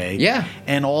rosé. Yeah.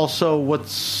 And also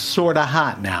what's sort of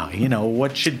hot now.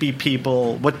 What should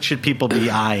people be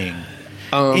eyeing?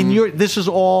 This is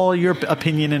all your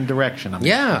opinion and direction.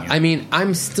 I mean,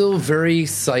 I'm still very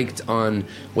psyched on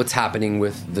what's happening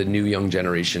with the new young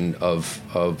generation of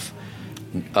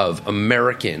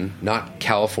American, not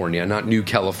California, not new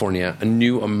California,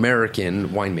 new American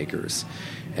winemakers.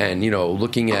 And,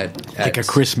 looking at like a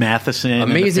Chris Matheson.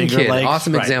 Amazing kid. Lakes.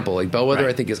 Awesome example. Like Bellwether,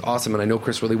 I think, is awesome. And I know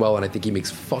Chris really well, and I think he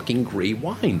makes fucking great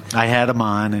wine. I had him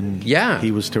on, and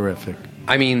he was terrific.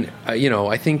 I mean,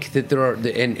 I think that there are,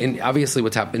 and obviously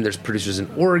what's happening, there's producers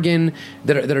in Oregon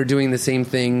that are doing the same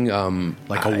thing.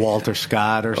 Like a Walter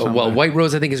Scott or something. Well, White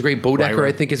Rose I think is great. Bodecker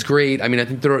I think is great. I mean, I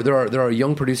think there are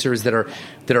young producers that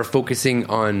are focusing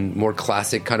on more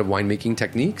classic kind of winemaking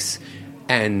techniques.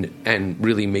 And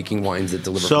really making wines that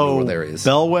deliver from the rural areas.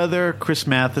 Bellwether, Chris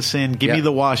Matheson. Give me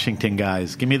the Washington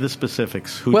guys. Give me the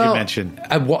specifics. Who'd you mention?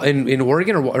 In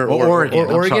Oregon or Oregon?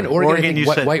 Oregon.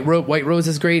 I think White Rose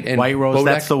is great. And White Rose,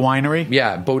 that's the winery?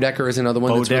 Yeah, Bodecker is another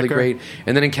one that's really great.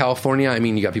 And then in California, I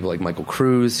mean, you got people like Michael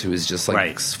Cruz, who is just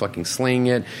like fucking slaying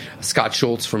it. Scott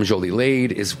Schultz from Jolie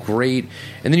Lade is great.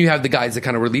 And then you have the guys that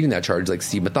kind of were leading that charge, like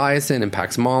Steve Mathiasen and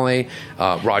Pax Male,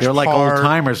 Raj They're like old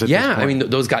timers at this point. I mean,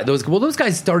 those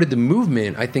guys started the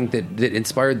movement, I think, that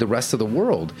inspired the rest of the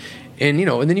world. And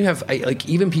and then you have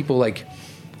even people like,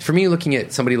 for me, looking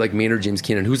at somebody like Maynard James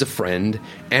Keenan, who's a friend,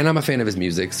 and I'm a fan of his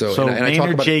music. So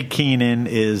Maynard J. Keenan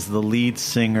is the lead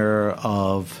singer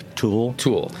of Tool,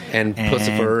 and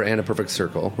Pussifer and A Perfect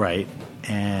Circle, right?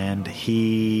 And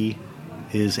he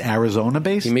is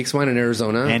Arizona-based. He makes wine in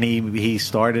Arizona. And he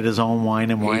started his own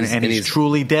wine, and he's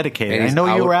truly dedicated. I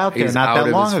know you were out there not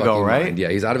that long ago, right? Mind. Yeah,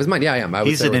 he's out of his mind. Yeah, I am.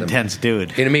 He's an intense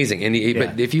dude. And amazing.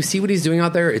 But if you see what he's doing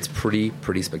out there, it's pretty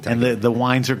spectacular. And the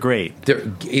wines are great.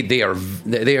 They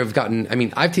have gotten, I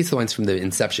mean, I've tasted the wines from the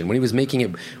inception. When he was making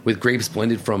it with grapes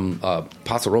blended from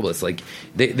Paso Robles,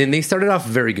 they started off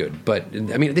very good. But,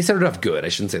 I mean, they started off good. I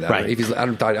shouldn't say that. Right. I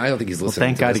don't think he's listening. Well,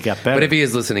 thank God he got better. But if he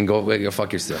is listening, go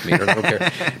fuck yourself, man. I don't care.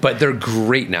 But they're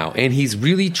great now, and he's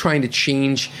really trying to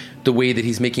change the way that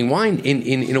he's making wine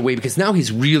in a way, because now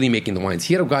he's really making the wines.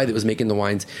 He had a guy that was making the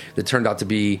wines that turned out to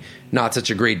be not such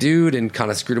a great dude and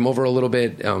kind of screwed him over a little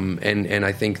bit. And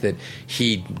I think that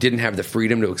he didn't have the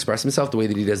freedom to express himself the way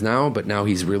that he does now. But now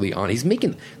he's really on.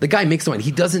 The guy makes the wine.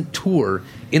 He doesn't tour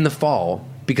in the fall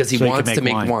because he wants to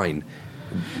make wine.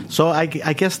 So I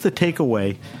guess the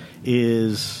takeaway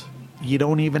is, you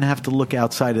don't even have to look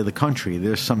outside of the country.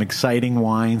 There's some exciting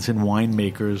wines and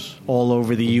winemakers all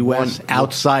over the U.S.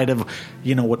 outside of,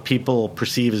 what people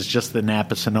perceive as just the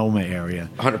Napa-Sonoma area.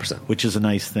 100%. Which is a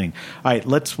nice thing. All right,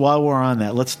 while we're on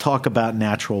that, let's talk about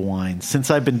natural wines. Since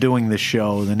I've been doing this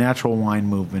show, the natural wine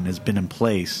movement has been in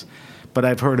place. But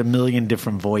I've heard a million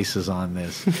different voices on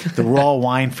this. The Raw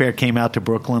Wine Fair came out to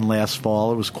Brooklyn last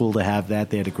fall. It was cool to have that.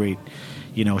 They had a great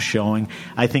showing.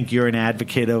 I think you're an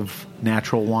advocate of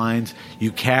natural wines.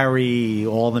 You carry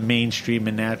all the mainstream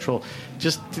and natural.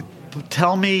 Just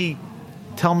tell me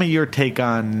your take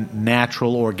on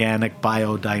natural, organic,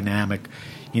 biodynamic,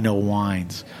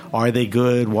 wines. Are they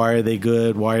good? Why are they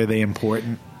good? Why are they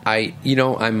important? I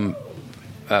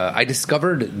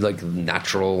discovered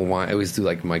natural wine. I always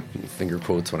do my finger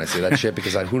quotes when I say that shit,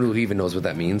 because who even knows what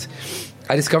that means.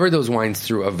 I discovered those wines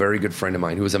through a very good friend of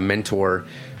mine who was a mentor,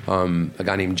 a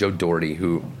guy named Joe Doherty,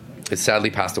 who has sadly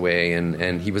passed away,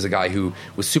 and he was a guy who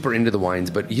was super into the wines,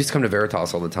 but he used to come to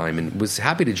Veritas all the time and was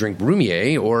happy to drink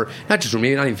Roumier, or not just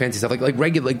Roumier, not even fancy stuff, like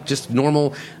regular, just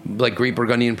normal, Great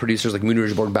Burgundian producers like Mounier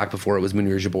Gibourg, back before it was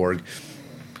Mounier Gibourg.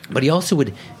 But he also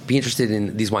would be interested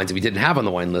in these wines that we didn't have on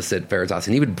the wine list at Veritas,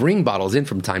 and he would bring bottles in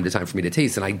from time to time for me to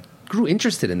taste, and I grew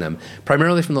interested in them,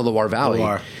 primarily from the Loire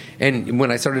Valley. And when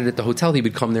I started at the hotel, he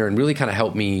would come there and really kind of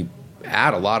help me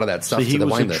add a lot of that stuff to the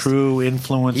wine list. He was a true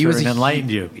influencer and enlightened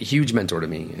you. Huge mentor to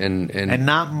me. And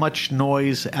not much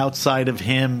noise outside of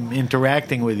him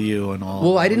interacting with you and all.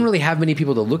 Well, I didn't really have many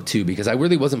people to look to, because I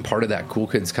really wasn't part of that cool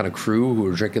kids kind of crew who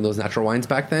were drinking those natural wines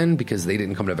back then, because they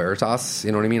didn't come to Veritas.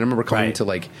 You know what I mean? I remember coming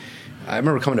to I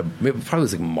remember coming to, maybe probably it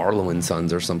was like Marlowe and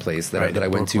Sons or someplace that I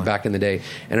went to Brooklyn. back in the day.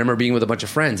 And I remember being with a bunch of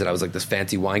friends, and I was like this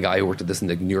fancy wine guy who worked at this in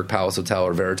the New York Palace Hotel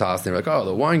or Veritas. And they were like, oh,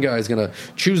 the wine guy is going to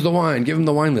choose the wine, give him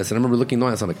the wine list. And I remember looking at the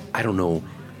wine list, I'm like, I don't know.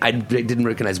 I didn't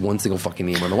recognize one single fucking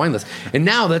name on the wine list. And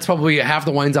now that's probably half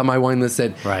the wines on my wine list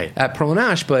at Pearl and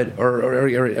Ash, but or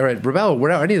at Rebelle, or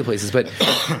whatever, any of the places. But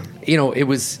you know, it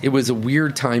was a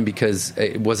weird time because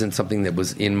it wasn't something that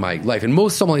was in my life. And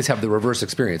most sommeliers have the reverse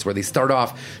experience where they start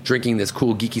off drinking this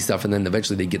cool geeky stuff, and then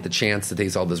eventually they get the chance to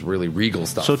taste all this really regal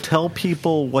stuff. So tell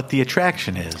people what the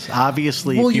attraction is.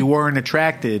 Obviously, if you weren't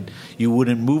attracted, you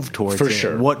wouldn't move towards it. For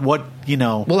sure. What you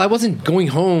know? Well, I wasn't going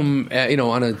home,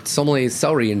 on a sommelier's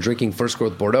celery and drinking First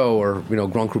Growth Bordeaux or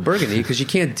Grand Cru Burgundy, because you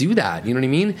can't do that. You know what I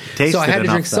mean? So I had to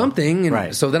drink something,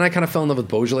 and so then I kind of fell in love with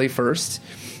Beaujolais first,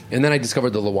 and then I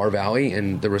discovered the Loire Valley,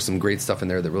 and there was some great stuff in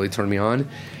there that really turned me on.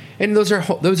 And those are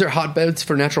hotbeds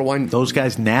for natural wine. Those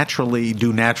guys naturally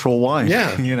do natural wine.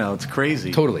 Yeah, it's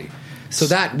crazy. Totally. So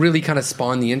that really kind of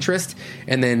spawned the interest.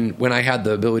 And then when I had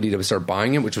the ability to start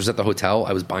buying it, which was at the hotel,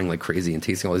 I was buying like crazy and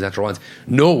tasting all these natural wines.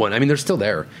 No one, I mean, they're still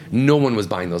there. No one was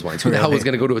buying those wines. Who the hell was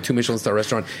going to go to a 2 Michelin star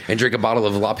restaurant and drink a bottle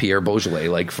of La Pierre Beaujolais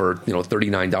like for,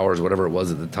 $39, whatever it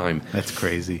was at the time? That's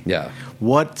crazy. Yeah.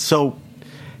 So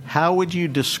how would you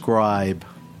describe,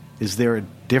 is there a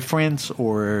difference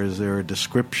or is there a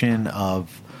description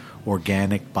of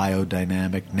organic,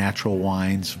 biodynamic, natural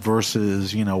wines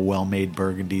versus, well-made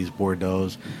Burgundies,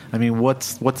 Bordeauxs? I mean,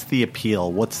 what's the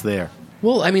appeal? What's there?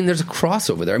 Well, I mean, there's a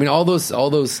crossover there. I mean, all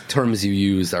those terms you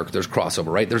use, there's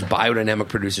crossover, right? There's biodynamic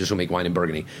producers who make wine in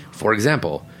Burgundy. For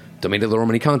example, Domaine de la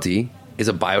Romanée-Conti is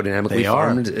a biodynamically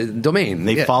farmed domain.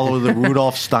 They follow the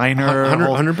Rudolf Steiner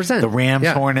 100%. The ram's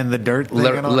horn in the dirt thing.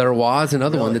 Leroy is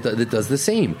another one that does the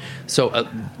same. So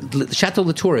Chateau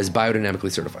Latour is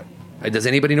biodynamically certified. Does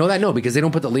anybody know that? No, because they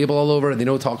don't put the label all over, and they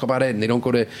don't talk about it, and they don't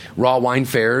go to raw wine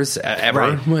fairs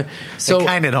ever. Right. So they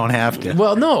kind of don't have to.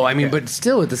 Well, no, I mean, but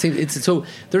still, at the same, so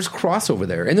there's crossover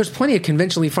there, and there's plenty of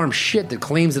conventionally farmed shit that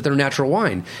claims that they're natural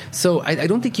wine. So I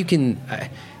don't think you can.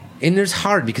 And there's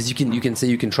hard because you can say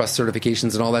you can trust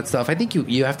certifications and all that stuff. I think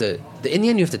you have to. In the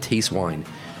end, you have to taste wine.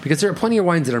 Because there are plenty of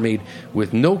wines that are made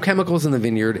with no chemicals in the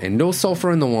vineyard and no sulfur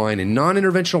in the wine and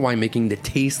non-interventional winemaking that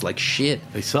taste like shit.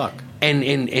 They suck. And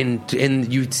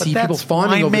you see people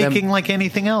fawning over them. Winemaking like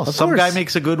anything else. Some guy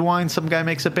makes a good wine, some guy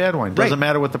makes a bad wine. Doesn't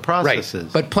matter what the process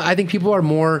is. But I think people are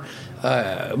more,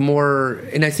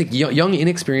 and I think young,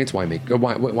 inexperienced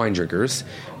wine drinkers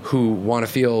who want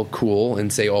to feel cool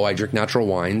and say, "Oh, I drink natural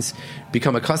wines,"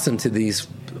 become accustomed to these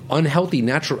unhealthy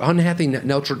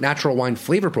natural wine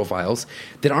flavor profiles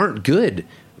that aren't good,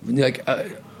 like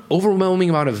overwhelming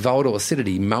amount of volatile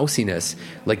acidity, mousiness,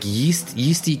 like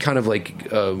yeasty kind of like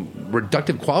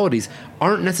reductive qualities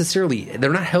aren't necessarily,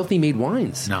 they're not healthy made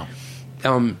wines. No.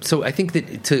 So I think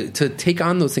that to take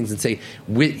on those things and say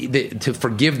to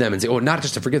forgive them and say, not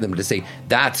just to forgive them, but to say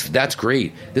that's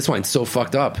great. This wine's so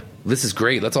fucked up. This is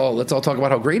great. Let's all talk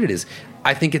about how great it is.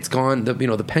 I think it's gone.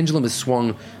 The pendulum has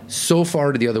swung so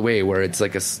far to the other way where it's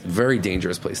like a very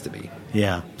dangerous place to be.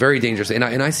 Yeah, very dangerous. And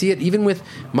I see it even with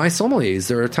my sommeliers.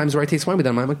 There are times where I taste wine with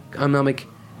them. I'm like,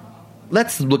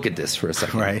 let's look at this for a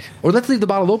second, right? Or let's leave the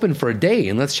bottle open for a day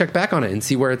and let's check back on it and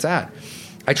see where it's at.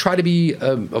 I try to be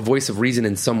a voice of reason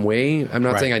in some way. I'm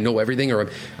not saying I know everything, or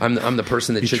I'm the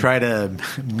person that should try to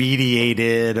mediate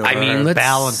it or let's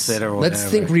balance it or whatever. Let's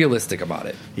think realistic about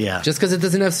it. Yeah. Just because it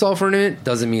doesn't have sulfur in it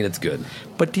doesn't mean it's good.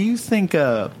 But do you think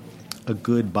a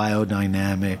good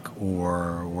biodynamic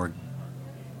or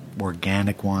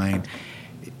organic wine,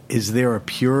 is there a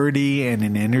purity and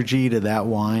an energy to that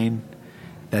wine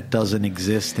that doesn't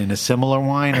exist in a similar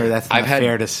wine, or that's not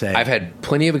fair to say? I've had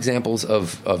plenty of examples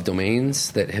of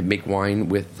domains that make wine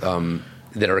with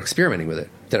that are experimenting with it,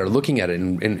 that are looking at it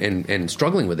and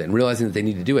struggling with it and realizing that they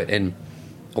need to do it. And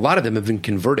a lot of them have been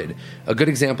converted. A good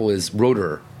example is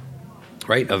Roeder,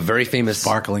 right? A very famous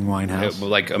sparkling wine house,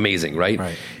 like amazing, right?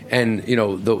 Right. And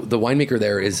the winemaker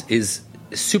there is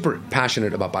super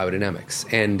passionate about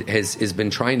biodynamics and has been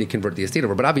trying to convert the estate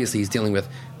over, but obviously he's dealing with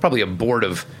probably a board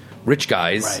of rich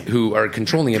guys who are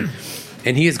controlling him,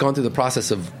 and he has gone through the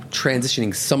process of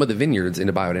transitioning some of the vineyards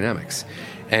into biodynamics,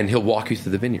 and he'll walk you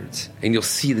through the vineyards and you'll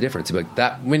see the difference. He'll be like,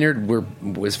 that vineyard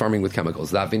was farming with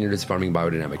chemicals, that vineyard is farming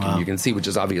biodynamic. Wow. And you can see which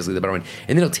is obviously the better one,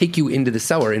 and then he'll take you into the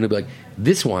cellar and he'll be like,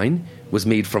 this wine was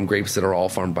made from grapes that are all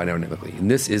farmed biodynamically,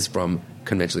 and this is from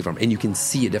conventionally farmed, and you can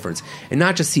see a difference. And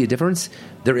not just see a difference,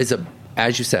 there is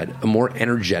as you said, a more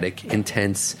energetic,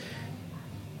 intense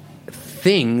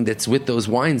thing that's with those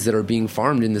wines that are being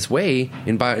farmed in this way,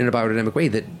 in a biodynamic way,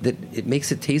 that it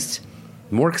makes it taste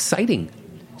more exciting.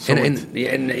 and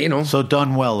you know, so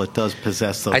done well, it does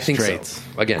possess those I think traits.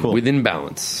 so. Again, Cool. within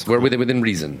balance, or within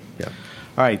reason. Yeah.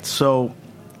 All right, so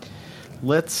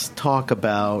let's talk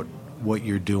about what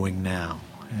you're doing now.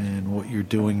 And what you're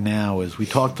doing now is, we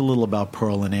talked a little about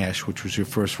Pearl and Ash, which was your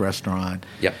first restaurant.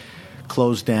 Yep.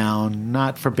 Closed down,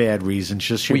 not for bad reasons,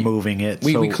 just you're moving it.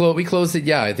 We closed it.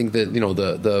 Yeah, I think that, you know,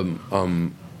 the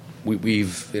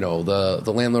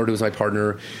landlord who was my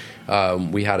partner.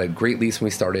 We had a great lease when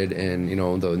we started, and you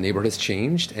know, the neighborhood has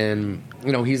changed, and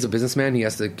you know, he's a businessman. He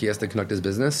has to conduct his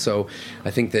business. So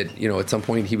I think that, you know, at some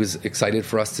point he was excited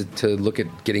for us to look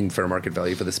at getting fair market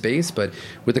value for the space, but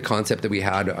with the concept that we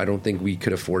had, I don't think we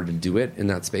could afford to do it in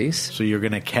that space. So you're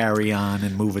going to carry on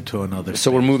and move it to another space. So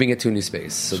we're moving it to a new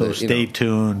space. So stay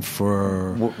tuned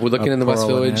for. We're looking in the West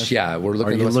Village. Yeah, we're looking.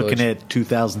 Are in the you West looking Village. at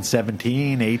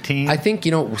 2017, 18? I think,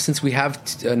 you know, since we have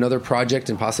another project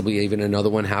and possibly even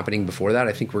another one happening before that,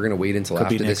 I think we're going to wait until Could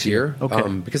be after next this year. Okay.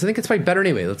 Because I think it's probably better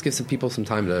anyway. Let's give some people some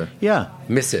time to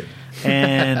miss it.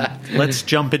 And let's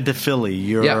jump into Philly.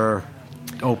 You're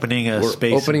opening a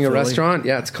space. Opening in a Philly? restaurant.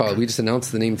 Yeah, it's called. We just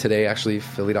announced the name today. Actually,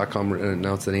 Philly.com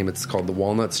announced the name. It's called the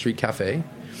Walnut Street Cafe.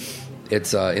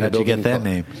 It's in How'd a building. you get that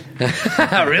name?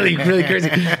 really crazy.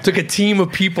 Took a team of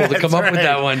people to come up with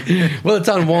that one. Well, it's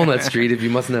on Walnut Street, if you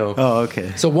must know. Oh,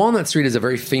 okay. So Walnut Street is a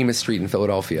very famous street in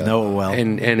Philadelphia. Know it well.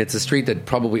 And it's a street that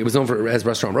probably, it was known as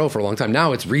Restaurant Row for a long time.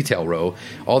 Now it's Retail Row.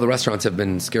 All the restaurants have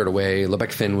been scared away.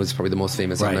 Lebec Finn was probably the most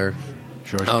famous on there.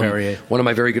 George Perrier. One of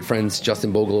my very good friends,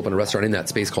 Justin Bogle, opened a restaurant in that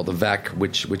space called the Vec,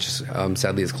 which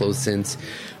sadly has closed since.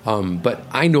 But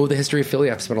I know the history of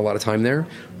Philly. I've spent a lot of time there.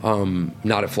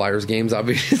 Not at Flyers games,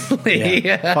 obviously.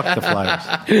 Yeah, fuck the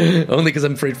Flyers. Only because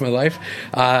I'm afraid for my life.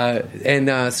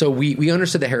 So we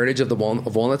understood the heritage of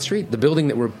Walnut Street. The building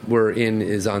that we're in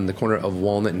is on the corner of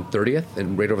Walnut and 30th,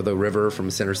 and right over the river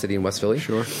from Center City in West Philly.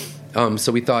 Sure.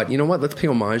 So we thought, you know what, let's pay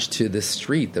homage to this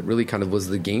street that really kind of was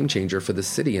the game changer for the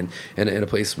city, and a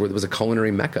place where there was a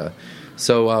culinary mecca.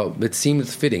 So it seemed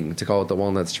fitting to call it the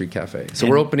Walnut Street Cafe. So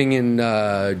we're opening in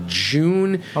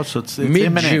June. Oh, so it's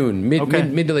mid-June,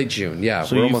 imminent. mid to late June. Yeah,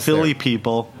 So we're you almost Philly there.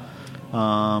 people,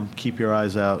 keep your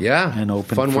eyes out. Yeah, and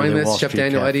open fun for wine the list. Wall Chef Street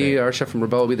Daniel Cafe. Eddy, our chef from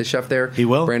Rebelle, will be the chef there. He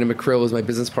will. Brandon McCrill is my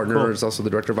business partner. Cool. Is also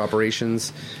the director of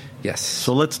operations. Yes.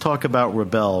 So let's talk about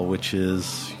Rebelle, which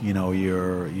is, you know,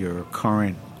 your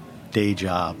current day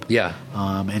job. Yeah.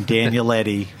 And Daniel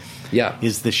Eddy. Yeah.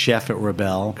 Is the chef at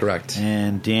Rebelle. Correct.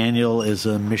 And Daniel is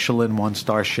a Michelin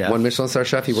one-star chef. One Michelin star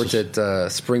chef. He worked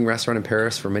at Spring Restaurant in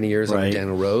Paris for many years under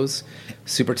Daniel Rose.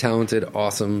 Super talented,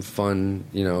 awesome, fun,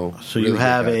 you know. So really you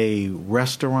have great guy. a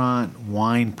restaurant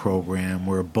wine program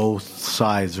where both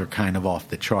sides are kind of off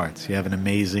the charts. You have an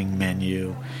amazing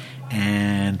menu.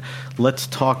 And let's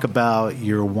talk about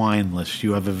your wine list.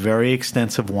 You have a very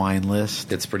extensive wine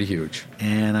list. It's pretty huge.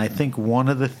 And I think one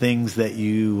of the things that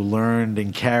you learned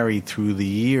and carried through the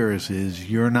years is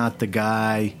you're not the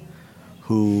guy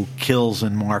who kills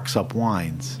and marks up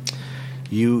wines.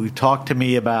 You talk to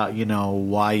me about, you know,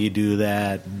 why you do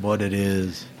that, what it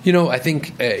is. You know, I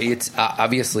think it's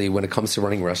obviously when it comes to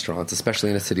running restaurants, especially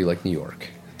in a city like New York,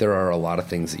 there are a lot of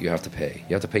things that you have to pay.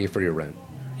 You have to pay for your rent.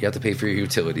 You have to pay for your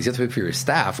utilities. You have to pay for your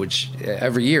staff, which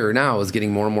every year now is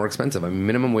getting more and more expensive. I mean,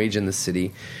 minimum wage in the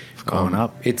city going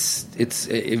up. It's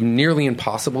nearly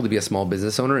impossible to be a small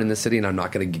business owner in this city, and I'm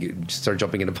not going to start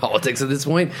jumping into politics at this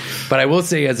point. But I will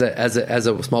say, as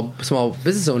a small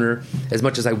business owner, as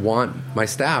much as I want my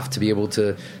staff to be able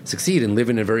to succeed and live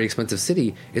in a very expensive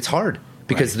city, it's hard.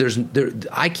 Because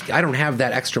I don't have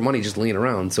that extra money just laying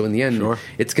around. So in the end,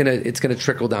 it's gonna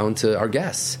trickle down to our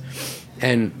guests.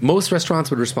 And most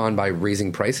restaurants would respond by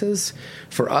raising prices.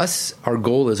 For us, our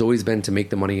goal has always been to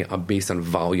make the money based on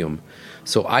volume.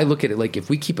 So I look at it like if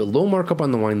we keep a low markup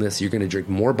on the wine list, you're going to drink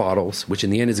more bottles, which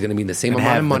in the end is going to mean the same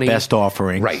amount of money. The best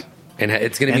offerings. Right. And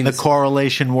it's going to mean the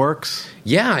corrrebelation works.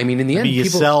 Yeah, I mean, in the end, you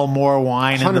sell more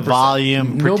wine, and the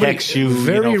volume protects you.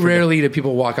 Very rarely do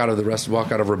people walk out of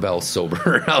Rebelle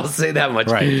sober. I'll say that much.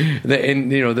 Right.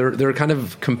 And you know, they're kind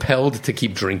of compelled to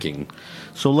keep drinking.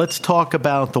 So let's talk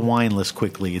about the wine list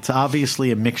quickly. It's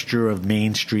obviously a mixture of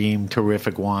mainstream,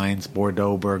 terrific wines,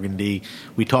 Bordeaux, Burgundy.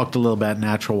 We talked a little about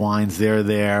natural wines. They're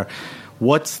there.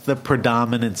 What's the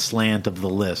predominant slant of the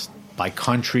list? By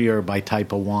country or by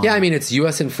type of wine? Yeah, I mean, it's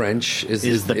U.S. and French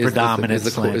is the predominant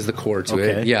slant. Is the core to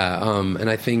it. Yeah, and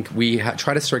I think we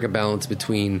try to strike a balance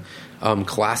between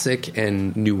classic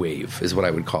and new wave is what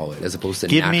I would call it, as opposed to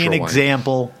Give natural me an wine.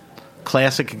 example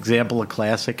classic example of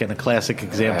classic and a classic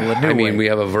example of new. I mean, wave. we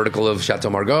have a vertical of Chateau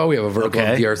Margaux, we have a vertical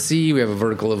of DRC, we have a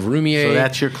vertical of Roumier. So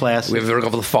that's your classic. We have a vertical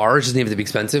of Lafarge, doesn't even have to be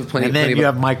expensive. And then you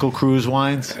have Michael Cruz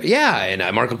wines. Yeah,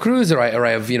 and Marco Cruz, or I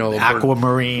have,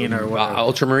 Aquamarine or whatever.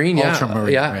 Ultramarine, yeah.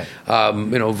 Ultramarine, yeah.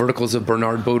 Right. Verticals of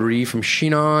Bernard Bauderie from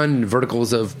Chinon,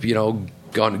 verticals of,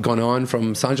 gone on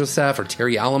from Saint Joseph or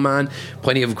Terry Alaman,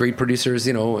 plenty of great producers,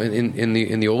 in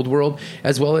the old world,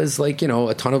 as well as a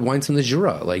ton of wines from the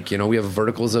Jura. We have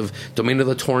verticals of Domaine de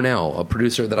la Tournelle, a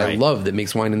producer that I love that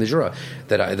makes wine in the Jura.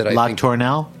 That I think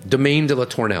Tournelle? Domaine de la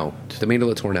Tournelle,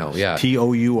 yeah.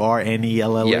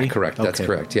 Tournelle. Yeah, correct. That's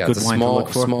correct. Yeah, Good it's a wine to look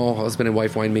for. small husband and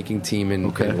wife winemaking team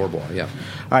in Orbois. Yeah.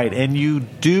 All right, and you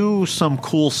do some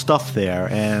cool stuff there,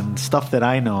 and stuff that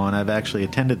I know, and I've actually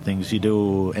attended things you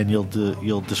do, and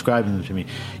you'll describe them to me.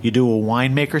 You do a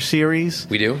winemaker series.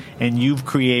 We do. And you've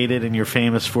created, and you're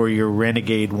famous for your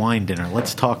Renegade Wine Dinner.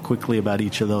 Let's talk quickly about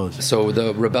each of those. So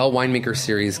the Rebelle Winemaker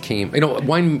series came.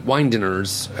 Wine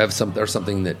dinners are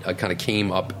something that kind of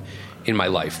came up in my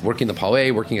life. Working the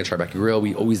Palais, working at Tribeca Grill,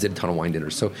 we always did a ton of wine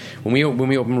dinners. So when we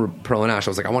opened Pearl and Ash, I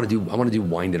was like, I want to do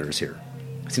wine dinners here.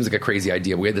 It seems like a crazy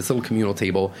idea. We had this little communal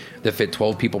table that fit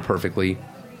 12 people perfectly.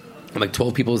 I'm like,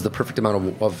 12 people is the perfect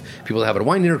amount of people to have at a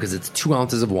wine dinner because it's 2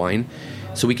 ounces of wine,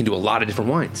 so we can do a lot of different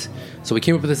wines. So we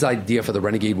came up with this idea for the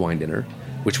Renegade Wine Dinner,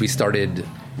 which we started.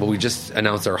 Well, we just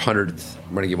announced our 100th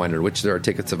Renegade Wine Dinner, which there are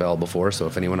tickets available for. So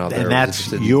if anyone out there is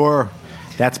interested,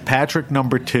 that's Patrick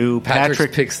number 2.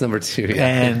 Patrick picks number 2. Yeah.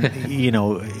 And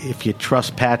if you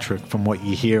trust Patrick from what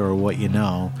you hear or what you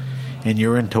know, and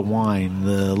you're into wine,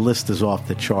 the list is off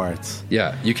the charts.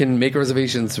 Yeah, you can make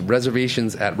reservations at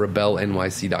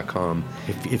rebellenyc.com.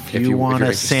 If you want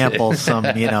to sample some,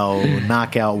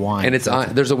 knockout wine. And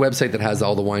there's a website that has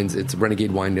all the wines. It's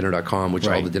renegadewinedinner.com, which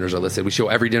all the dinners are listed. We show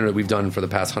every dinner that we've done for the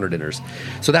past 100 dinners.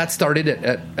 So that started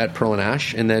at Pearl and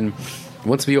Ash, and then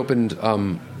once we opened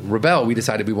Rebelle, we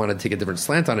decided we wanted to take a different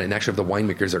slant on it and actually have the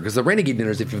winemakers there. Because the Renegade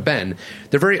dinners, if you've been,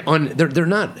 they're very they're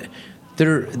not.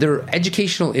 They're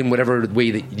educational in whatever way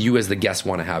that you as the guest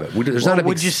want to have it. There's not a big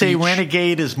would you say speech.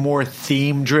 Renegade is more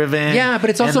theme driven? Yeah,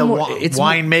 but it's also more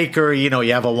winemaker. You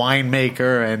have a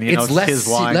winemaker, and it's his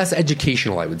wine. less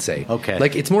educational, I would say. Okay,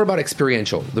 it's more about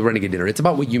experiential. The Renegade Dinner. It's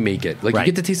about what you make it. You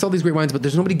get to taste all these great wines, but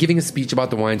there's nobody giving a speech about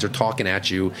the wines or talking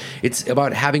at you. It's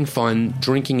about having fun,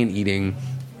 drinking and eating,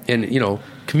 and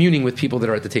communing with people that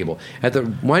are at the table. At the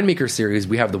Winemaker series,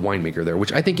 we have the winemaker there,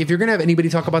 which I think if you're going to have anybody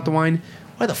talk about the wine,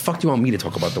 why the fuck do you want me to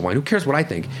talk about the wine? Who cares what I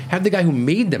think? Have the guy who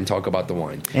made them talk about the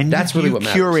wine. And that's really what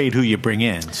matters. You curate who you bring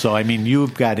in. So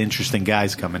you've got interesting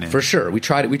guys coming in. For sure. We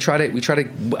try to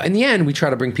in the end we try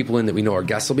to bring people in that we know our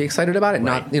guests will be excited about it.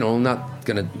 Right. Not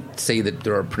going to say that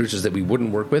there are producers that we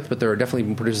wouldn't work with, but there are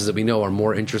definitely producers that we know are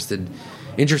more interesting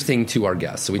to our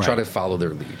guests. So we try to follow their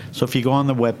lead. So if you go on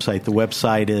the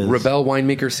website is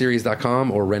RebelleWinemakerSeries.com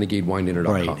or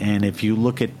RenegadeWineDinner.com. Right, and if you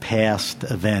look at past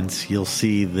events, you'll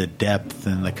see the depth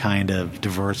and the kind of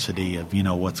diversity of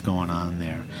what's going on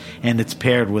there, and it's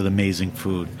paired with amazing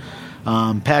food.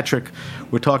 Patrick,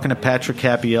 we're talking to Patrick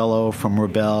Cappiello from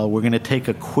Rebelle. We're going to take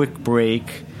a quick break.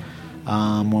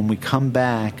 When we come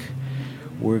back,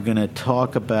 we're going to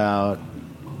talk about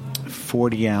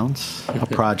 40 ounce, a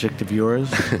project of yours.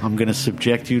 I'm going to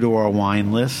subject you to our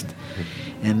wine list.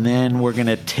 And then we're going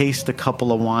to taste a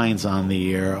couple of wines on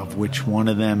the air, of which one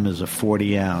of them is a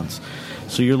 40 ounce.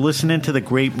 So you're listening to the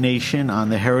Grape Nation on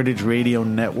the Heritage Radio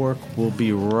Network. We'll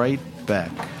be right back.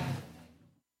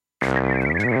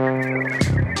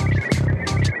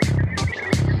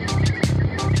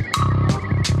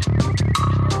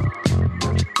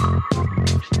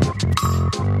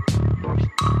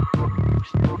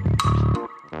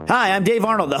 Hi, I'm Dave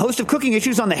Arnold, the host of Cooking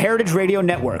Issues on the Heritage Radio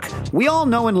Network. We all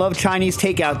know and love Chinese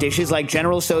takeout dishes like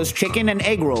General Tso's chicken and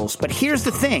egg rolls, but here's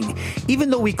the thing.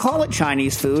 Even though we call it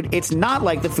Chinese food, it's not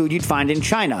like the food you'd find in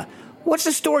China. What's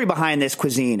the story behind this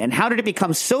cuisine, and how did it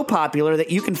become so popular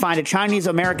that you can find a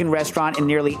Chinese-American restaurant in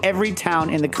nearly every town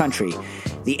in the country?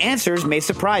 The answers may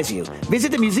surprise you.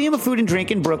 Visit the Museum of Food and Drink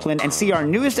in Brooklyn and see our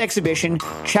newest exhibition,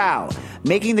 Chow,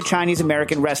 Making the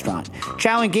Chinese-American Restaurant.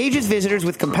 Chow engages visitors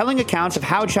with compelling accounts of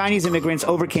how Chinese immigrants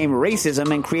overcame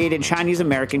racism and created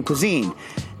Chinese-American cuisine.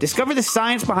 Discover the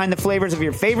science behind the flavors of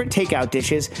your favorite takeout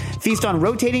dishes, feast on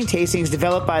rotating tastings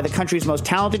developed by the country's most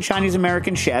talented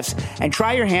Chinese-American chefs, and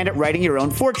try your hand at writing your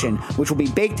own fortune, which will be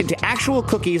baked into actual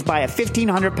cookies by a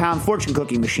 1,500-pound fortune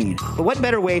cooking machine. But what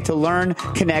better way to learn,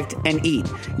 connect, and eat?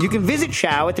 You can visit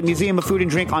Chow at the Museum of Food and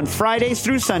Drink on Fridays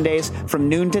through Sundays from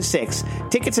noon to 6.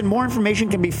 Tickets and more information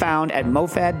can be found at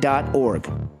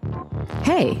mofad.org.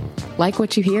 Hey, like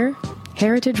what you hear?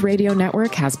 Heritage Radio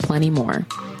Network has plenty more.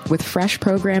 With fresh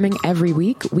programming every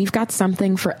week, we've got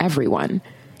something for everyone.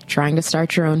 Trying to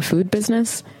start your own food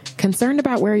business? Concerned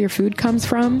about where your food comes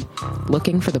from?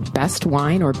 Looking for the best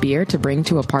wine or beer to bring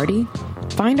to a party?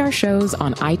 Find our shows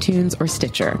on iTunes or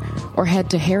Stitcher, or head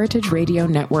to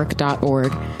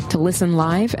heritageradionetwork.org to listen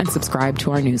live and subscribe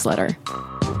to our newsletter.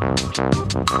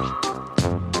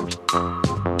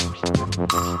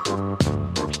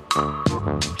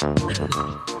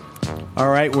 All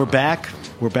right, we're back.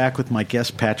 We're back with my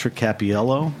guest, Patrick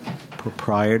Cappiello,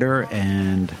 proprietor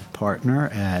and partner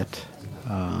at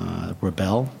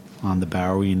Rebelle on the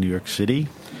Bowery in New York City.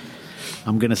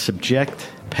 I'm going to subject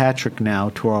Patrick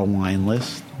now to our wine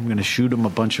list. I'm going to shoot him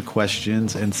a bunch of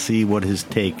questions and see what his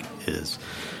take is.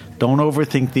 Don't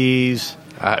overthink these.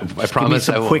 I Just promise give me I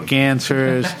some won't. quick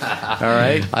answers. All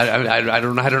right. I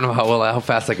don't know how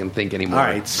fast I can think anymore. All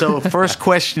right. So first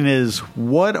question is,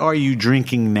 what are you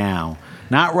drinking now?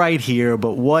 Not right here,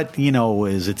 but what,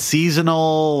 is it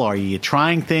seasonal? Are you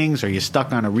trying things? Are you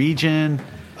stuck on a region?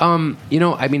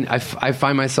 I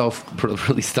find myself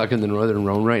really stuck in the Northern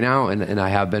Rhone right now, and I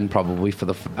have been probably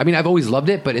I've always loved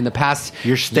it, but in the past...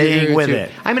 You're staying with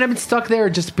it. I've been stuck there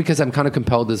just because I'm kind of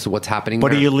compelled as to what's happening But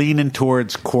there. are you leaning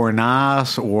towards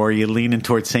Cornas or are you leaning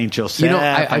towards St. Joseph?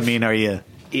 Are you...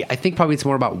 I think probably it's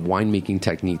more about winemaking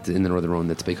technique in the Northern Rhone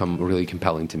that's become really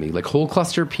compelling to me. Like whole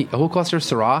cluster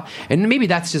Syrah, and maybe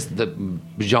that's just the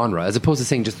genre as opposed to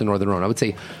saying just the Northern Rhone. I would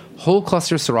say whole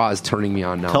cluster Syrah is turning me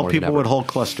on now. Tell more people than ever. what whole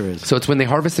cluster is. So it's when they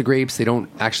harvest the grapes, they don't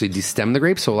actually destem the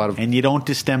grapes. So And you don't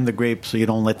destem the grapes, so you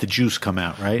don't let the juice come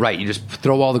out, right? Right. You just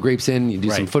throw all the grapes in. You do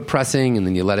some foot pressing, and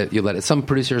then you let it. Some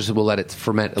producers will let it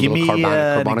ferment Give little me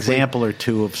an carbonically. example or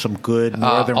two of some good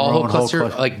Northern all Rhone whole cluster,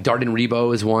 like Dardin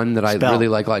Ribo is one that Spell. I really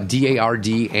like a lot. DARD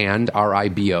and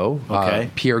RIBO. Okay.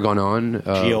 Pierre Gonon,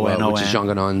 Gonon. which is Jean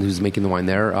Gonon, who's making the wine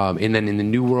there. And then in the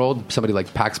New World, somebody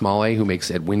like Pax Male, who makes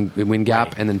at Wind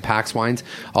Gap, and then Pax Wines,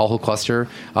 all whole cluster.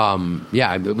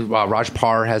 Raj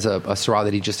Parr has a Syrah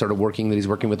that he just started working, that he's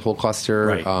working with whole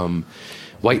cluster. Right.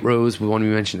 White Rose, the one we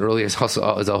mentioned earlier, is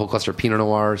also is a whole cluster Pinot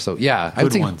Noir. So I would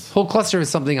Good say ones. whole cluster is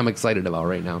something I'm excited about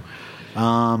right now.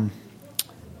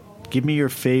 Give me your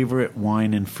favorite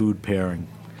wine and food pairing.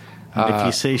 And if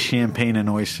you say champagne and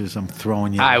oysters, I'm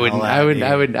throwing you. I would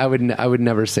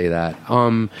never say that.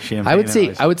 I would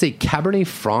say Cabernet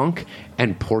Franc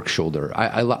and pork shoulder.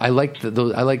 I like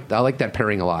that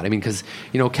pairing a lot. I mean, because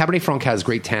Cabernet Franc has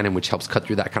great tannin, which helps cut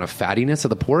through that kind of fattiness of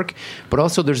the pork, but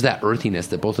also there's that earthiness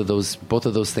that both of those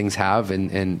things have.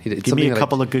 And it's give me a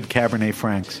couple of good Cabernet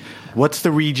Francs. What's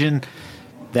the region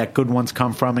that good ones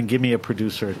come from, and give me a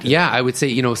producer or two. Yeah, I would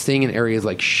say, staying in areas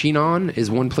like Chinon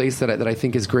is one place that I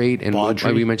think is great. And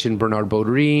we mentioned Bernard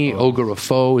Bauderie. Auger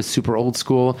Raffaut is super old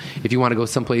school. If you want to go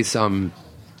someplace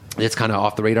it's kind of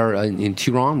off the radar, in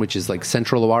Turon, which is like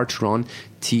Central Loire, Turon,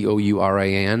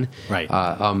 Touran. Right.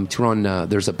 Turon,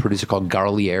 there's a producer called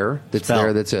Garlier that's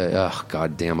there. That's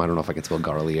God damn, I don't know if I can spell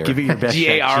Garlier. Give it your best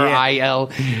Garlier. All right.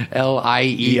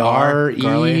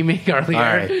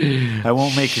 I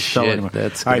won't make you spell it anymore.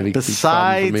 That's all going right. to be a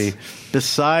problem for me.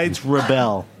 Besides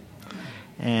Rebelle,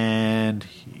 and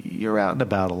you're out and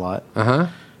about a lot. Uh-huh.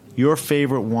 Your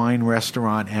favorite wine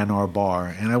restaurant and/or bar,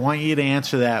 and I want you to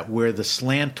answer that where the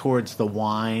slant towards the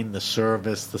wine, the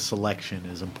service, the selection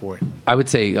is important. I would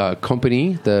say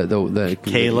Company, the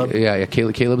Caleb,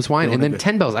 Caleb's wine, Doing and then good.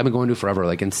 10 Bells. I've been going to forever.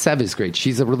 And Sev is great.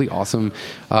 She's a really awesome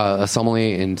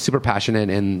sommelier and super passionate,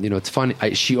 and it's fun.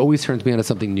 She always turns me on to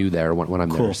something new there when I'm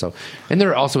there. So, and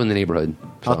they're also in the neighborhood.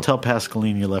 So. I'll tell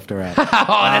Pascaline you left her at.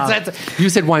 That's you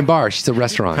said wine bar. She's a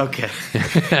restaurant. Okay.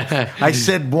 I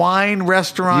said wine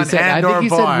restaurant. I think you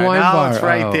said wine now bar. it's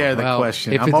right there. The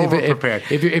question. I'm over prepared.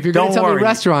 If you're going to tell me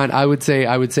restaurant, I would say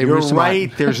you're restaurant.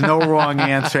 right. There's no wrong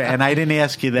answer, and I didn't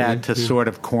ask you that to sort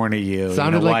of corner you.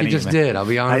 Sounded like you just did. I'll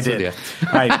be honest with you.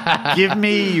 All right, give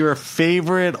me your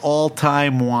favorite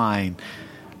all-time wine.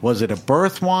 Was it a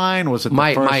birth wine? Was it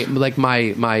my first? my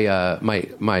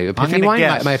epiphany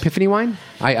wine? My epiphany wine?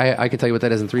 I can tell you what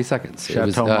that is in 3 seconds.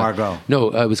 Chateau Margaux.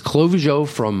 No, it was Clos Vougeot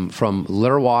from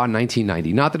Leroy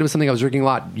 1990. Not that it was something I was drinking a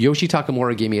lot. Yoshi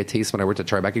Takamura gave me a taste when I worked at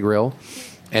Tribeca Grill.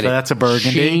 And so that's a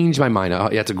Burgundy? Changed my mind.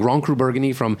 It's a Grand Cru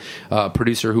Burgundy from a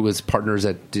producer who was partners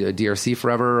at DRC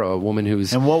forever, a woman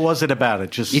who's... And what was it about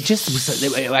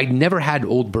it? I never had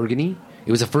old Burgundy. It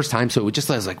was the first time, so I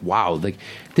was like, wow, like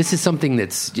this is something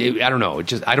that's, I don't know,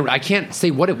 I can't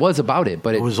say what it was about it,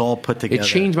 but it was all put together. It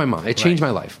changed my mind. It changed my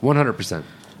life, 100%.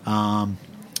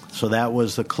 So that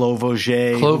was the Clos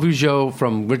Vougeot. Clos Vougeot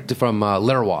from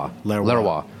Leroy.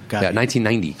 Leroy. Got it.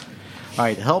 1990. All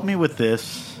right, help me with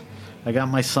this. I got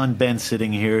my son Ben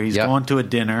sitting here. He's going to a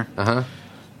dinner. Uh-huh.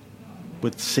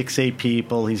 with 6-8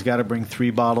 people. He's got to bring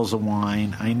 3 bottles of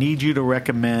wine. I need you to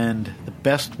recommend the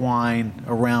best wine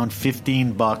around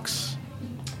 $15,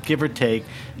 give or take.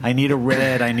 I need a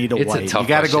red. I need a white. Tough You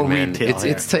got to go question, man.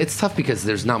 retail. It's tough because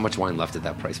there's not much wine left at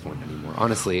that price point anymore,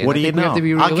 honestly. And What do you know?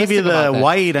 I'll give you the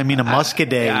white. I mean, a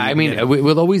Muscadet. I mean, it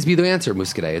will always be the answer,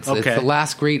 Muscadet. It's Okay. the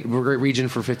last great region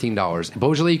for $15.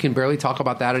 Beaujolais, you can barely talk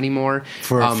about that anymore.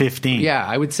 For 15. Yeah,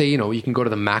 I would say, you can go to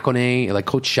the Mâconnais, like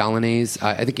Côte Chalonnaise.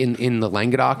 I think in the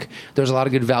Languedoc, there's a lot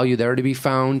of good value there to be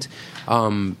found.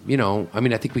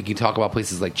 I think we can talk about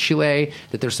places like Chile,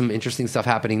 that there's some interesting stuff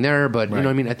happening there. But, Right.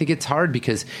 I think it's hard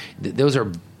because those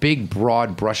are big,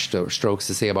 broad brush strokes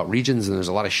to say about regions, and there's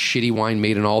a lot of shitty wine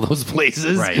made in all those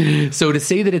places. Right. So to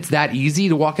say that it's that easy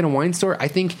to walk in a wine store, I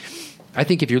think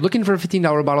if you're looking for a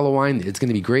 $15 bottle of wine, it's going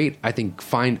to be great. I think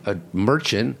find a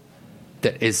merchant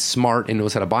that is smart and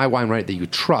knows how to buy wine right, that you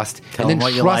trust, Tell and them what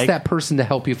then you trust like. that person to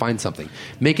help you find something.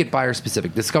 Make it buyer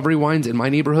specific. Discovery Wines in my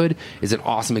neighborhood is an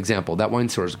awesome example. That wine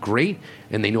store is great,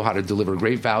 and they know how to deliver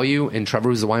great value, and Trevor,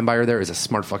 who's the wine buyer there, is a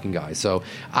smart fucking guy. So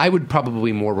I would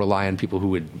probably more rely on people who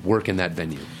would work in that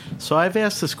venue. So I've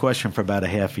asked this question for about a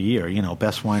half a year.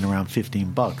 Best wine around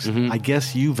 $15. Mm-hmm. I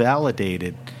guess you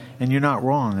validated, and you're not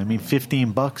wrong. I mean,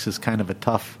 $15 is kind of a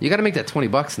tough. You got to make that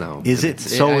 $20 now. Is it?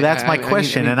 So that's my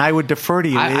question, and I would defer to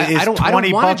you. I don't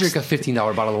 $20 want to drink a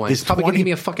 $15 bottle of wine. Is It's probably going to 20 give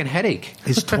me a fucking headache.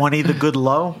 Is 20 the good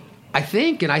low? I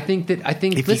think If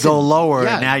listen, you go lower,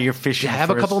 now you're fishing. Have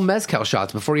for a couple of mezcal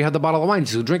shots before you have the bottle of wine,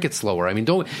 so drink it slower. I mean,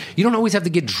 you don't always have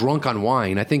to get drunk on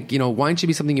wine. I think wine should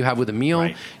be something you have with a meal.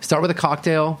 Right. Start with a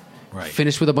cocktail, Right.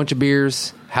 finish with a bunch of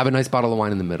beers, have a nice bottle of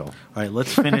wine in the middle. All right,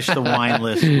 let's finish the wine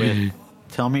list with.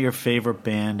 Tell me your favorite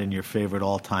band and your favorite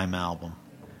all-time album.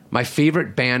 My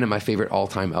favorite band and my favorite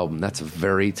all-time album. That's a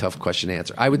very tough question to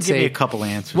answer. I would Give say me a couple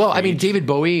answers. Well, for I mean, each. David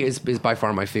Bowie is by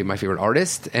far my favorite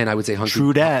artist, and I would say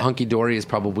True that. Hunky Dory is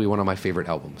probably one of my favorite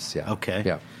albums. Yeah. Okay.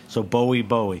 Yeah. So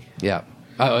Bowie. Yeah.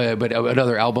 But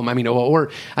another album,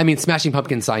 Smashing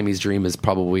Pumpkins' Siamese Dream is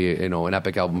probably, an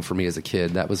epic album for me as a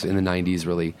kid. That was in the 90s,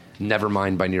 really.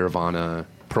 Nevermind by Nirvana,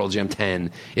 Pearl Jam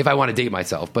 10, if I want to date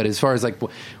myself. But as far as,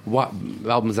 what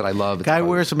albums that I love... it's Guy probably-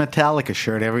 wears a Metallica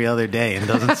shirt every other day and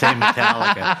doesn't say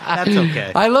Metallica. That's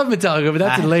okay. I love Metallica, but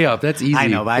that's a layup. That's easy. I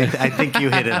know, but I think you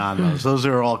hit it on those. Those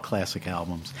are all classic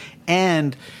albums.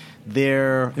 And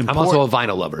they're important. I'm also a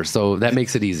vinyl lover, so that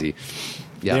makes it easy.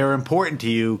 Yeah. They're important to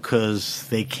you because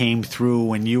they came through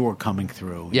when you were coming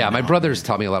through. Yeah, my brothers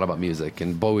taught me a lot about music,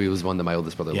 and Bowie was one that my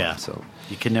oldest brother loved. So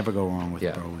you can never go wrong with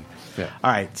Yeah. Bowie. Yeah.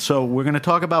 All right, so we're going to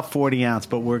talk about 40 ounce,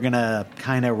 but we're going to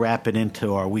kind of wrap it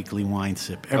into our weekly wine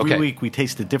sip. Every Okay. week we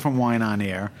taste a different wine on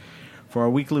air. For our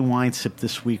weekly wine sip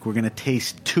this week, we're going to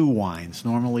taste 2 wines.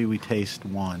 Normally we taste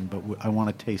 1, but I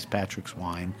want to taste Patrick's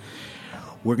wine.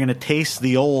 We're going to taste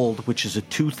the Old, which is a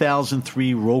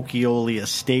 2003 Rocchioli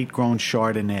estate-grown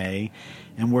Chardonnay,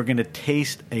 and we're going to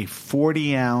taste a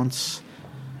 40-ounce,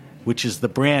 which is the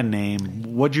brand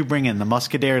name. What'd you bring in, the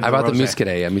Muscadet or the I brought the Rosé?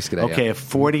 Muscadet. Yeah, Muscadet. Okay, yeah. a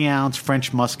 40-ounce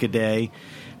French Muscadet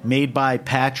made by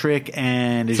Patrick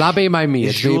and... It's not made by me.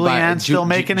 Is It's made by Julianne still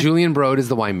making it? Julian Brode is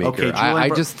the winemaker. Okay, Julian I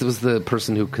Bro- just was the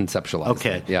person who conceptualized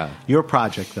Okay. it. Yeah. Your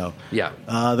project, though. Yeah.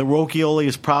 The Rocchioli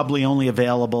is probably only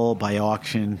available by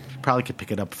auction. You probably could pick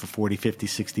it up for $40,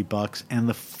 $50, $60. And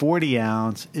the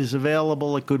 40-ounce is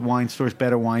available at good wine stores,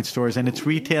 better wine stores, and it's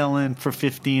retailing for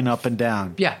 $15 up and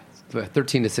down. Yeah. $13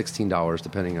 to $16,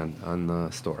 depending on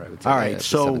the store, I would say. All right, Yeah,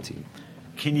 so 17.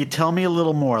 can you tell me a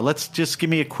little more? Let's just give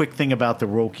me a quick thing about the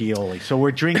Rocchioli. So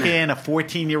we're drinking a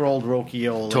 14-year-old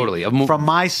Rocchioli. Totally. From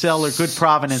my cellar, good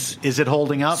Providence. Is it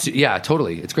holding up? Yeah,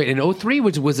 totally. It's great. And 03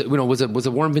 was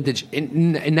a warm vintage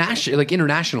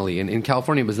internationally. In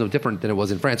California, it was no different than it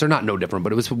was in France, or not no different,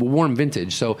 but it was a warm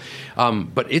vintage. So,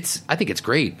 but I think it's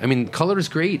great. I mean, color is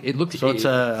great. It looked So it's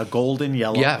a golden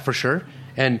yellow. yeah, for sure.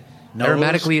 And Nose?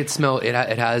 aromatically,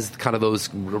 it has kind of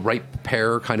those ripe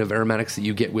pear kind of aromatics that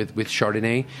you get with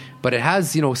Chardonnay, but it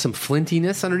has some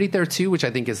flintiness underneath there too, which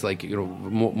I think is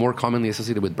more commonly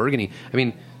associated with Burgundy. I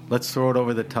mean, Let's throw it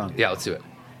over the tongue. yeah, let's do it.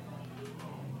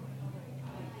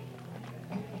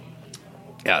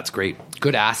 Yeah, it's great.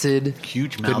 Good acid,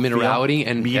 Huge good mouthfeel. minerality,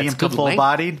 and medium that's to good full length.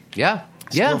 bodied. Yeah,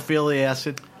 Still yeah, feel the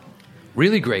acid.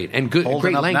 really great and good, Holding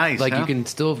great up length. nice, like huh? you can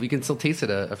still taste it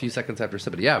a few seconds after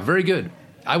sipping it. Yeah, very good.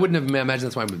 I wouldn't have imagined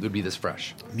this wine would be this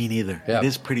fresh. Me neither. Yeah. It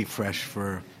is pretty fresh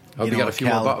for. I hope you know, got a few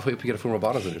more. Cali- Hope you got a few more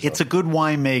bottles of yourself. It's a good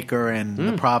winemaker, and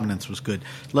the Provenance was good.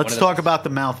 Let's of talk those. about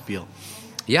the mouthfeel.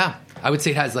 Yeah, I would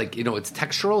say it has it's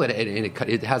textural and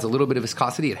it has a little bit of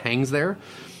viscosity. It hangs there,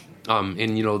 and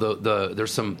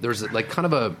there's like kind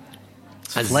of a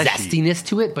fleshy. zestiness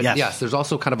to it, but Yes. yes, there's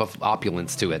also kind of a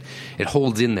opulence to it. It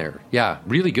holds in there. Yeah,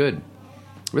 really good.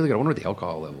 Really good. I wonder what the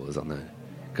alcohol level is on that,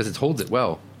 because it holds it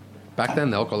well. Back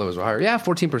then, the alcohol levels were higher. Yeah,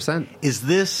 14%. Is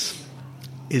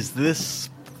this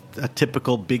a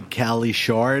typical Big Cali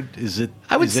shard? Is it?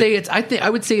 I would say it's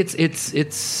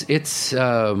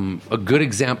a good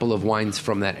example of wines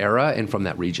from that era and from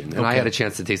that region. And I had a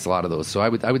chance to taste a lot of those. So I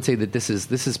would say that this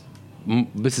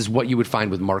is what you would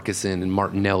find with Marcusson and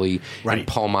Martinelli and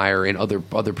Paulmeyer and other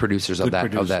producers of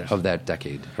that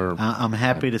decade. I'm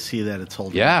happy to see that it's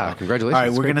holding. Yeah, congratulations. All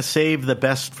right, we're going to save the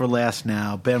best for last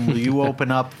now. Ben, will you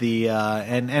open up the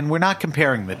and we're not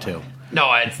comparing the two.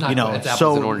 No, it's not. It's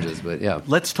apples and oranges, but yeah.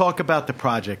 Let's talk about the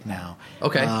project now.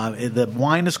 Okay. The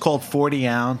wine is called 40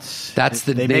 Ounce. That's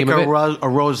the name of it. They make a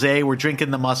rosé. We're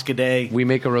drinking the Muscadet. We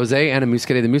make a rosé and a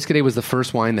Muscadet. The Muscadet was the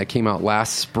first wine that came out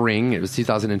last spring. It was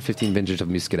 2015 vintage of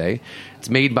Muscadet. It's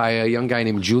made by a young guy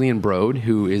named Julian Brode,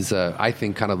 who is, I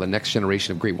think, kind of the next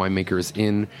generation of great winemakers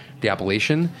in the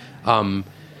appellation.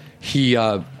 He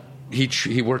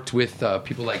worked with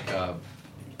people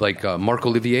like Marc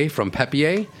Olivier from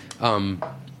Cappiello. And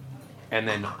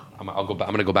then I'm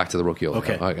going to go back to the Roquio.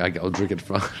 Okay. I'll drink it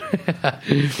from.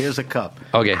 Here's a cup.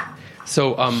 Okay.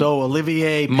 So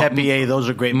Olivier, Cappiello, those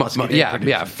are great Muscadet producers.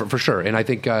 Yeah, for sure. And I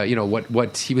think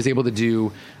what he was able to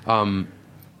do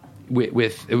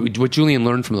with what Julian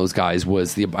learned from those guys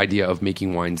was the idea of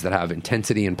making wines that have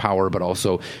intensity and power, but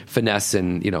also finesse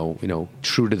and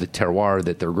true to the terroir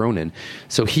that they're grown in.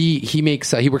 So he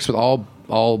works with all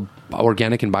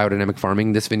organic and biodynamic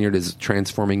farming. This vineyard is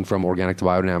transforming from organic to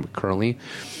biodynamic currently.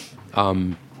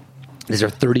 These are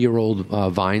 30-year-old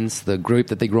vines. The grape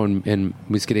that they grow in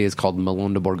Muscadet is called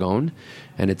Melon de Bourgogne,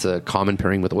 and it's a common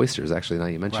pairing with oysters, actually, now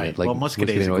you mention it. Muscadet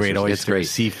is a great oyster, it's great.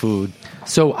 Seafood.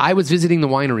 So I was visiting the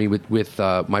winery with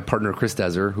my partner, Chris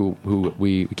Deser, who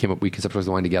we conceptualized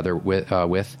the wine together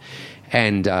with.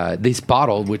 And this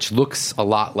bottle, which looks a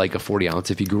lot like a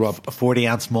 40-ounce, if you grew up... A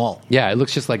 40-ounce malt. Yeah, it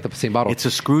looks just like the same bottle. It's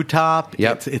a screw top.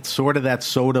 Yep. It's sort of that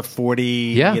soda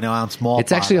 40 ounce malt.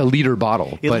 It's actually a liter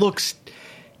bottle. It looks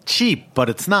cheap, but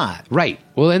it's not. Right.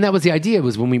 Well, and that was the idea,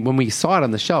 was when we saw it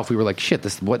on the shelf, we were like, shit,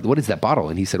 what is that bottle?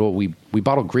 And he said, well, we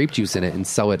bottle grape juice in it and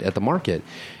sell it at the market.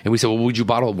 And we said, well, would you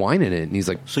bottle wine in it? And he's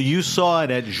like... So you saw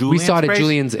it at Julian's We saw it at place?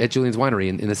 Julian's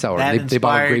winery in the cellar. That they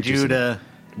bottled grape juice you to...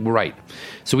 Right.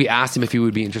 So we asked him if he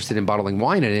would be interested in bottling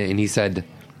wine in it, and he said,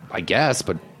 I guess,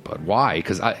 but why?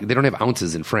 Because they don't have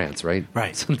ounces in France, right?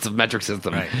 Right. So it's a metric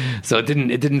system. Right. So it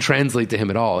didn't translate to him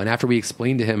at all. And after we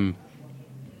explained to him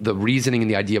the reasoning and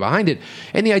the idea behind it,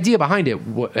 and the idea behind it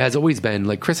has always been,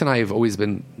 like Chris and I have always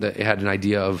had an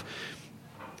idea of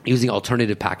using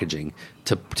alternative packaging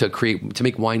to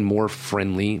make wine more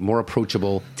friendly, more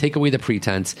approachable, take away the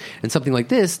pretense, and something like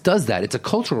this does that. It's a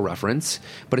cultural reference,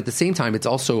 but at the same time, it's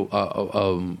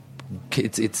also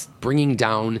it's bringing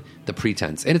down the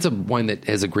pretense, and it's a wine that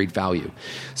has a great value.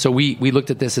 So we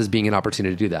looked at this as being an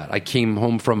opportunity to do that. I came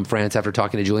home from France after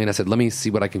talking to Julian. I said, let me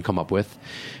see what I can come up with.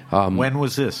 When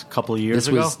was this? A couple of years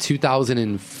ago? This was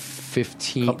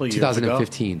 2015. Couple of years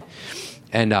 2015. Ago.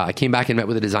 And I came back and met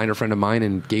with a designer friend of mine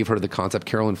and gave her the concept,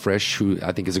 Carolyn Frisch, who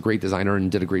I think is a great designer and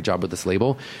did a great job with this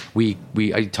label.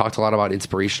 I talked a lot about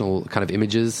inspirational kind of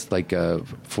images, like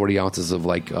 40 ounces of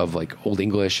Old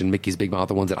English and Mickey's Big Mouth,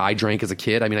 the ones that I drank as a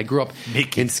kid. I mean, I grew up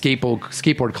in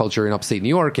skateboard culture in upstate New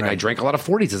York, and I drank a lot of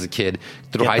 40s as a kid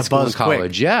through high school and college.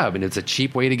 Quick. Yeah, I mean, it's a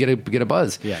cheap way to get a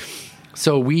buzz. Yeah.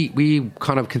 So we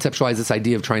kind of conceptualized this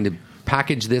idea of trying to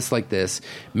package this like this,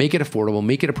 make it affordable,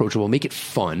 make it approachable, make it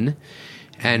fun.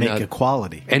 And make it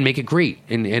quality. And make it great.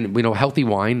 And healthy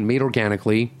wine made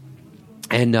organically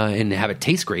and have it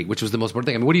taste great, which was the most important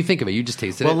thing. I mean, what do you think of it? You just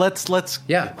tasted it. Well, let's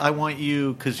yeah. I want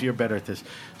you, because you're better at this.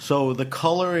 So the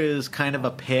color is kind of a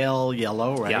pale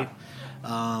yellow, right?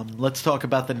 Yeah. Let's talk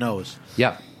about the nose.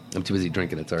 Yeah. I'm too busy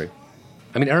drinking it, sorry.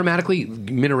 I mean, aromatically,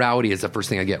 minerality is the first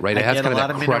thing I get, right? It has kind of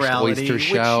that crushed oyster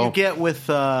shell. Which you get with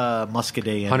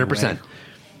Muscadet anyway. 100%.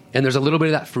 And there's a little bit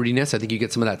of that fruitiness. I think you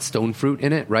get some of that stone fruit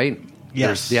in it, right?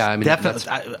 Yes. Yeah, I mean,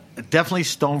 definitely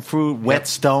stone fruit, wet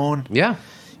stone. Yeah.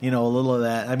 A little of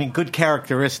that. I mean, good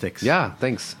characteristics. Yeah,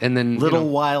 thanks. And then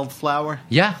wildflower.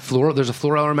 Yeah, floral. There's a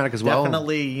floral aromatic as well.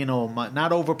 Definitely,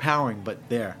 not overpowering, but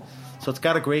there. So it's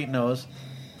got a great nose.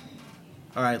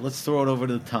 All right, let's throw it over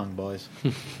to the tongue, boys.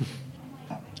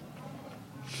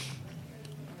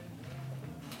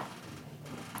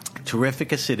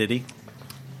 Terrific acidity,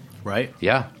 right?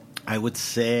 Yeah. I would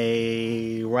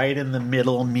say right in the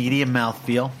middle, medium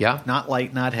mouthfeel. Yeah. Not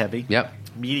light, not heavy. Yep.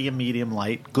 Medium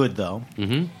light. Good, though.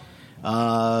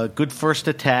 Mm-hmm. Good first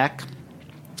attack.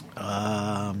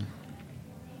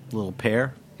 Little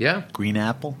pear. Yeah. Green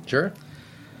apple. Sure.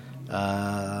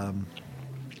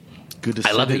 Good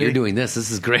acidity. I love that you're doing this. This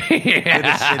is great. Good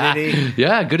acidity.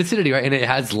 Yeah, good acidity, right? And it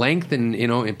has length and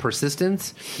and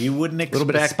persistence. You wouldn't expect a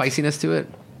little bit of spiciness to it.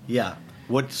 Yeah.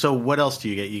 So what else do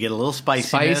you get? You get a little spiciness.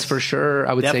 Spice for sure.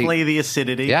 I would definitely say the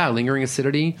acidity. Yeah, lingering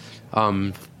acidity.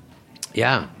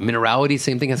 Yeah, minerality.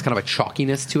 Same thing. Has kind of a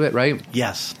chalkiness to it, right?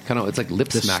 Yes. Kind of. It's like lip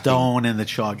the smacking. Stone and the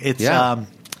chalk. It's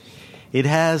it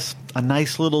has a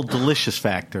nice little delicious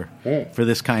factor for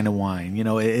this kind of wine.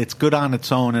 It's good on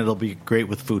its own. It'll be great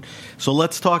with food. So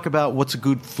let's talk about what's a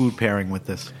good food pairing with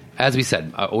this. As we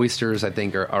said, oysters, I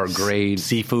think, are great.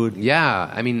 Seafood.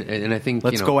 Yeah, I mean, and I think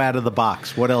let's go out of the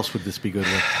box. What else would this be good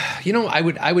with?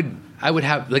 I would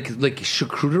have like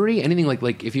charcuterie, anything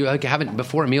like if you haven't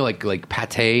before a meal like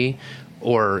pate.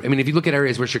 Or, I mean, if you look at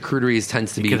areas where charcuterie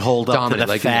tends to be dominant,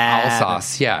 like fat. In the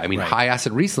Alsace, high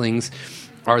acid Rieslings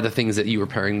are the things that you were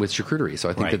pairing with charcuterie. So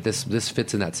I think that this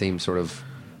fits in that same sort of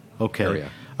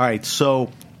area. All right,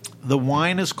 so the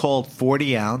wine is called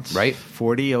 40 ounce, right?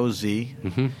 40 OZ.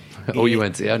 Mm-hmm.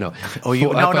 OUNC, no.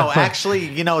 No, actually,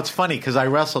 it's funny because I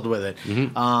wrestled with it.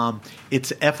 Mm-hmm.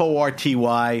 It's FORTY.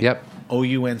 Yep.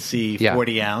 OUNC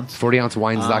 40 ounce.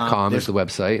 40ouncewines.com is the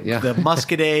website. Yeah. The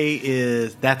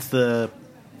Muscadet that's the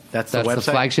website? The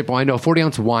flagship wine. No, 40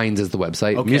 Ounce Wines is the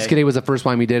website. Okay. Muscadet was the first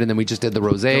wine we did, and then we just did the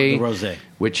rosé. The rosé.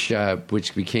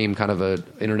 Which became kind of a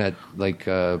internet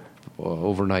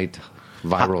overnight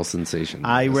viral sensation.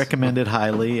 I recommend it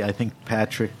highly. I think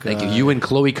Patrick... Thank you. You and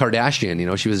Khloe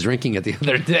Kardashian, she was drinking it the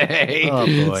other day. Oh,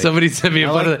 boy. Somebody sent me a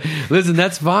photo. Listen,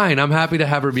 that's fine. I'm happy to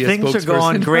have her be a spokesperson. Things are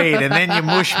going great, and then you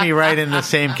mush me right in the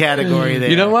same category there.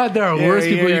 You know what? There are worse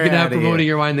people you can have promoting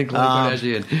your wine than Khloe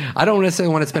Kardashian. I don't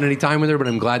necessarily want to spend any time with her, but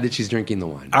I'm glad that she's drinking the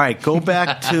wine. All right, go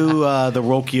back to the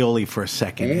Rocchioli for a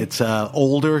second. It's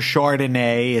older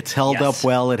Chardonnay. It's held up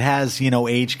well. It has,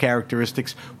 age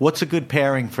characteristics. What's a good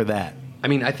pairing for that? I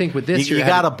mean, I think with this, you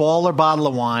got a baller bottle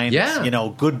of wine. Yeah.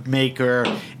 It's, good maker.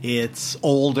 It's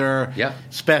older. Yep.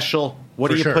 Special.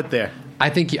 What do you put there? I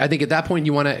think at that point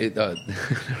you want to.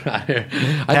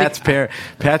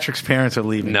 Patrick's parents are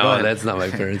leaving. No, that's not my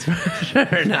parents.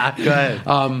 They're not. Go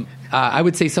ahead. I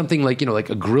would say something like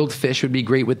a grilled fish would be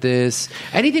great with this.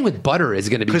 Anything with butter is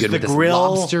going to be good with this.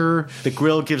 Lobster. The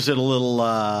grill gives it a little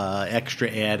extra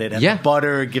added, and the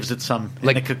butter gives it some.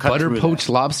 Butter poached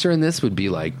lobster in this would be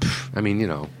like.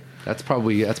 That's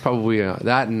probably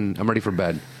that, and I'm ready for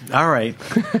bed. All right.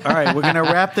 We're going to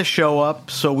wrap the show up.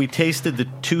 So we tasted the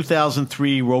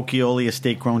 2003 Rocchioli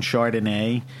Estate Grown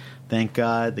Chardonnay. Thank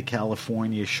God the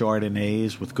California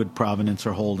Chardonnays with good provenance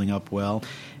are holding up well.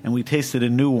 And we tasted a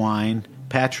new wine,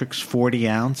 Patrick's 40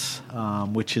 ounce,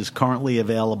 which is currently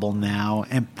available now,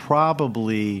 and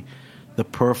probably the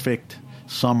perfect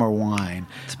summer wine.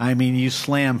 I mean, you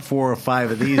slam 4 or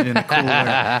 5 of these in a cooler,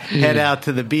 head out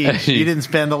to the beach. You didn't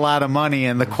spend a lot of money,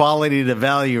 and the quality to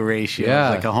value ratio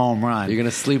is like a home run. You're going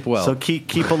to sleep well. So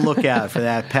keep a lookout for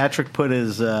that. Patrick put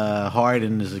his heart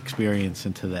and his experience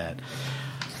into that.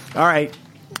 All right.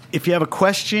 If you have a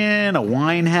question, a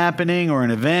wine happening, or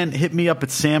an event, hit me up at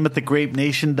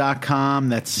samatthegrapenation.com.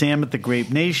 That's Sam at the Grape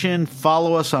Nation.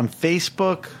 Follow us on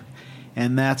Facebook,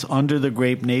 and that's Under the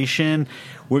Grape Nation.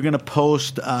 We're going to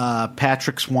post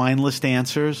Patrick's wine list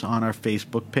answers on our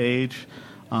Facebook page.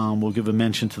 We'll give a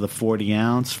mention to the 40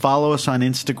 ounce. Follow us on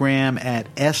Instagram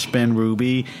at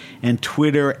SBenRuby and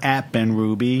Twitter at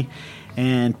BenRuby.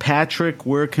 And Patrick,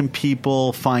 where can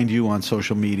people find you on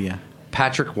social media?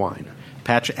 Patrick Wine.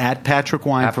 At Patrick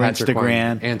Wine for Patrick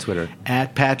Instagram. Wine and Twitter.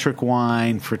 At Patrick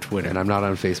Wine for Twitter. And I'm not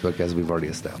on Facebook, as we've already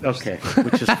established. Okay,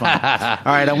 which is fine.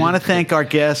 All right, I want to thank our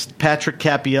guest, Patrick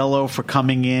Cappiello, for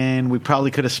coming in. We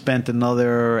probably could have spent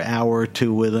another hour or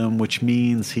two with him, which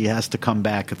means he has to come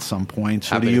back at some point.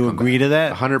 So do you agree to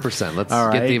that? 100%. Let's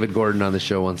get David Gordon on the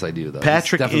show once I do, though.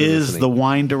 Patrick is the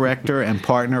wine director and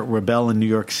partner at Rebelle in New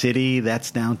York City.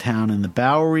 That's downtown in the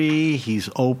Bowery. He's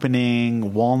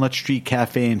opening Walnut Street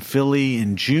Cafe in Philly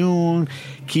in June.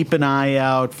 Keep an eye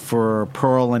out for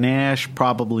Pearl and Ash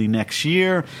probably next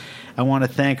year. I want to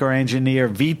thank our engineer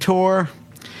Vitor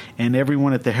and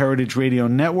everyone at the Heritage Radio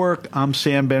Network. I'm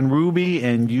Sam Ben-Ruby,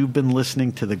 and you've been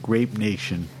listening to the Grape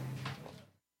Nation.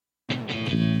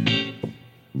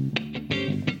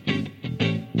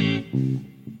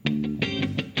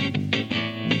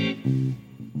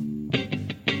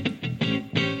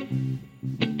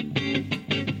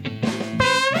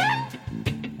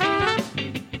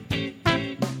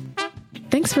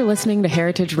 Thanks for listening to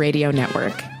Heritage Radio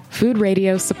Network, food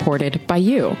radio supported by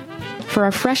you. For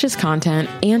our freshest content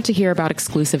and to hear about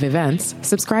exclusive events,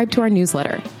 subscribe to our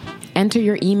newsletter. Enter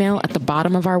your email at the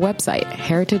bottom of our website,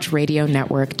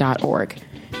 heritageradionetwork.org.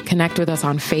 Connect with us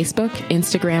on Facebook,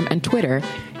 Instagram, and Twitter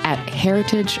at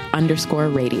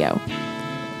heritage_radio.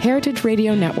 Heritage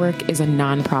Radio Network is a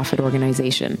nonprofit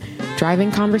organization driving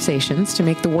conversations to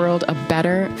make the world a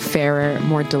better, fairer,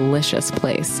 more delicious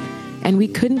place. And we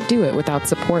couldn't do it without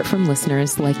support from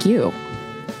listeners like you.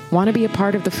 Want to be a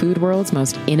part of the food world's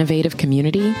most innovative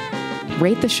community?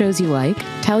 Rate the shows you like,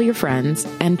 tell your friends,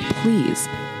 and please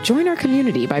join our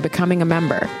community by becoming a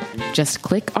member. Just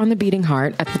click on the beating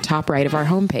heart at the top right of our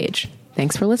homepage.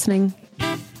 Thanks for listening.